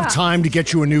 I don't have time to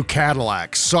get you a new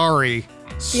Cadillac. Sorry.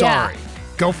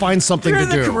 Go find something to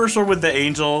the do. Commercial with the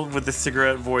angel with the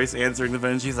cigarette voice answering the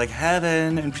phone. She's like,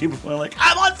 heaven. And people are like,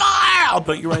 I'm on fire. I'll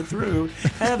put you right through.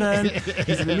 Heaven.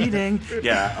 He's in a meeting.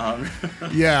 Yeah.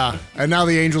 Yeah. And now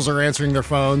the angels are answering their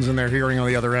phones and they're hearing on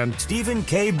the other end. Stephen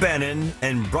K. Bannon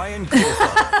and Brian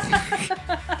Colfa.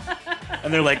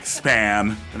 And they're like,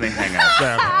 spam. And they hang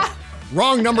up.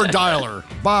 Wrong number dialer.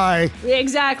 Bye. Yeah,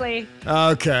 exactly.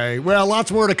 Okay. Well, lots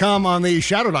more to come on the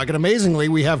Shadow Doc. And amazingly,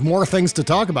 we have more things to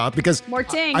talk about because more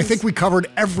things. I think we covered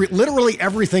literally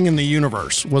everything in the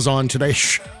universe was on today's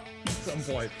show. At some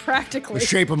point. Practically. The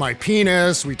shape of my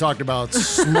penis. We talked about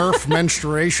Smurf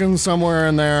menstruation somewhere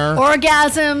in there.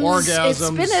 Orgasms.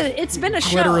 It's been a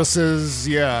show. Clitorises.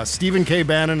 Yeah. Stephen K.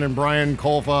 Bannon and Brian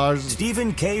Colfage.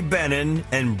 Stephen K. Bannon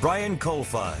and Brian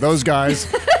Colfage. Those guys.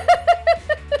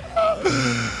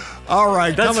 All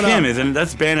right, that's coming him, up. isn't it?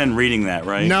 That's Bannon reading that,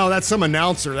 right? No, that's some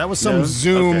announcer. That was some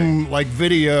Zoom like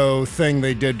video thing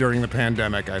they did during the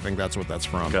pandemic. I think that's what that's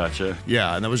from. Gotcha.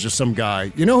 Yeah, and that was just some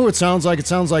guy. You know who it sounds like? It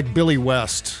sounds like Billy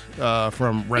West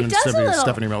from Ren and Stimpy's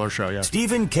Stephanie Miller Show. Yeah.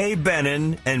 Stephen K.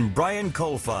 Bannon and Brian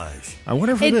Colfage. I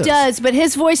wonder if it is. It does, but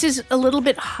his voice is a little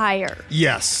bit higher.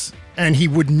 Yes. And he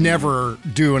would never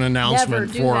do an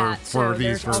announcement for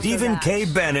these. Stephen K.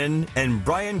 Bannon and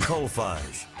Brian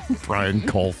Colfage. Brian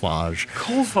Colfage.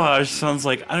 Colfage sounds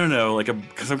like, I don't know, like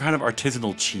some kind of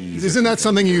artisanal cheese. Isn't that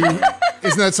something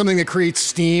that creates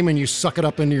steam and you suck it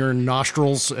up into your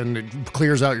nostrils and it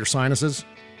clears out your sinuses?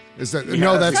 Is that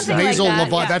no? That's nasal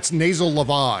lavage. That's nasal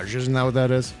lavage. Isn't that what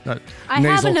that is? I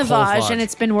have a lavage and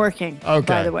it's been working. Okay.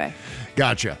 By the way.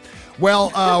 Gotcha.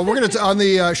 Well, we're gonna on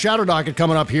the Shadow Docket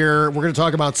coming up here. We're gonna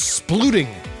talk about splooting.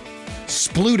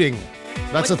 Splooting.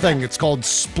 That's a thing. It's called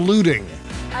splooting.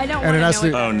 I don't want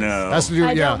to know. Oh no! Has to do.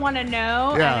 I don't want to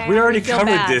know. Yeah, we already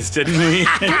covered this, didn't we?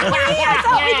 I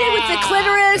thought we did with the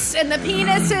clitoris and the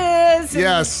penises.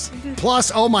 Yes. Plus,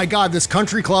 oh my God, this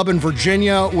country club in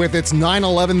Virginia with its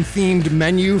 9/11 themed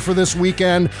menu for this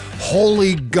weekend.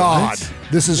 Holy God,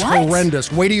 this is horrendous.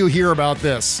 Wait till you hear about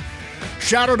this.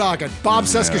 Shadow Docket,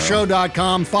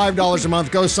 BobCescashow.com, $5 a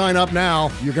month. Go sign up now.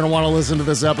 You're going to want to listen to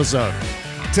this episode.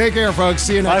 Take care, folks.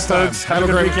 See you next time. Folks. Have a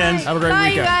great weekend. Have a great Bye,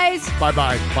 weekend. you guys.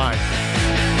 Bye-bye. Bye.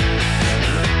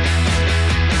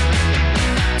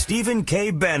 Stephen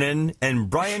K. Bannon and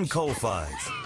Brian Colfage.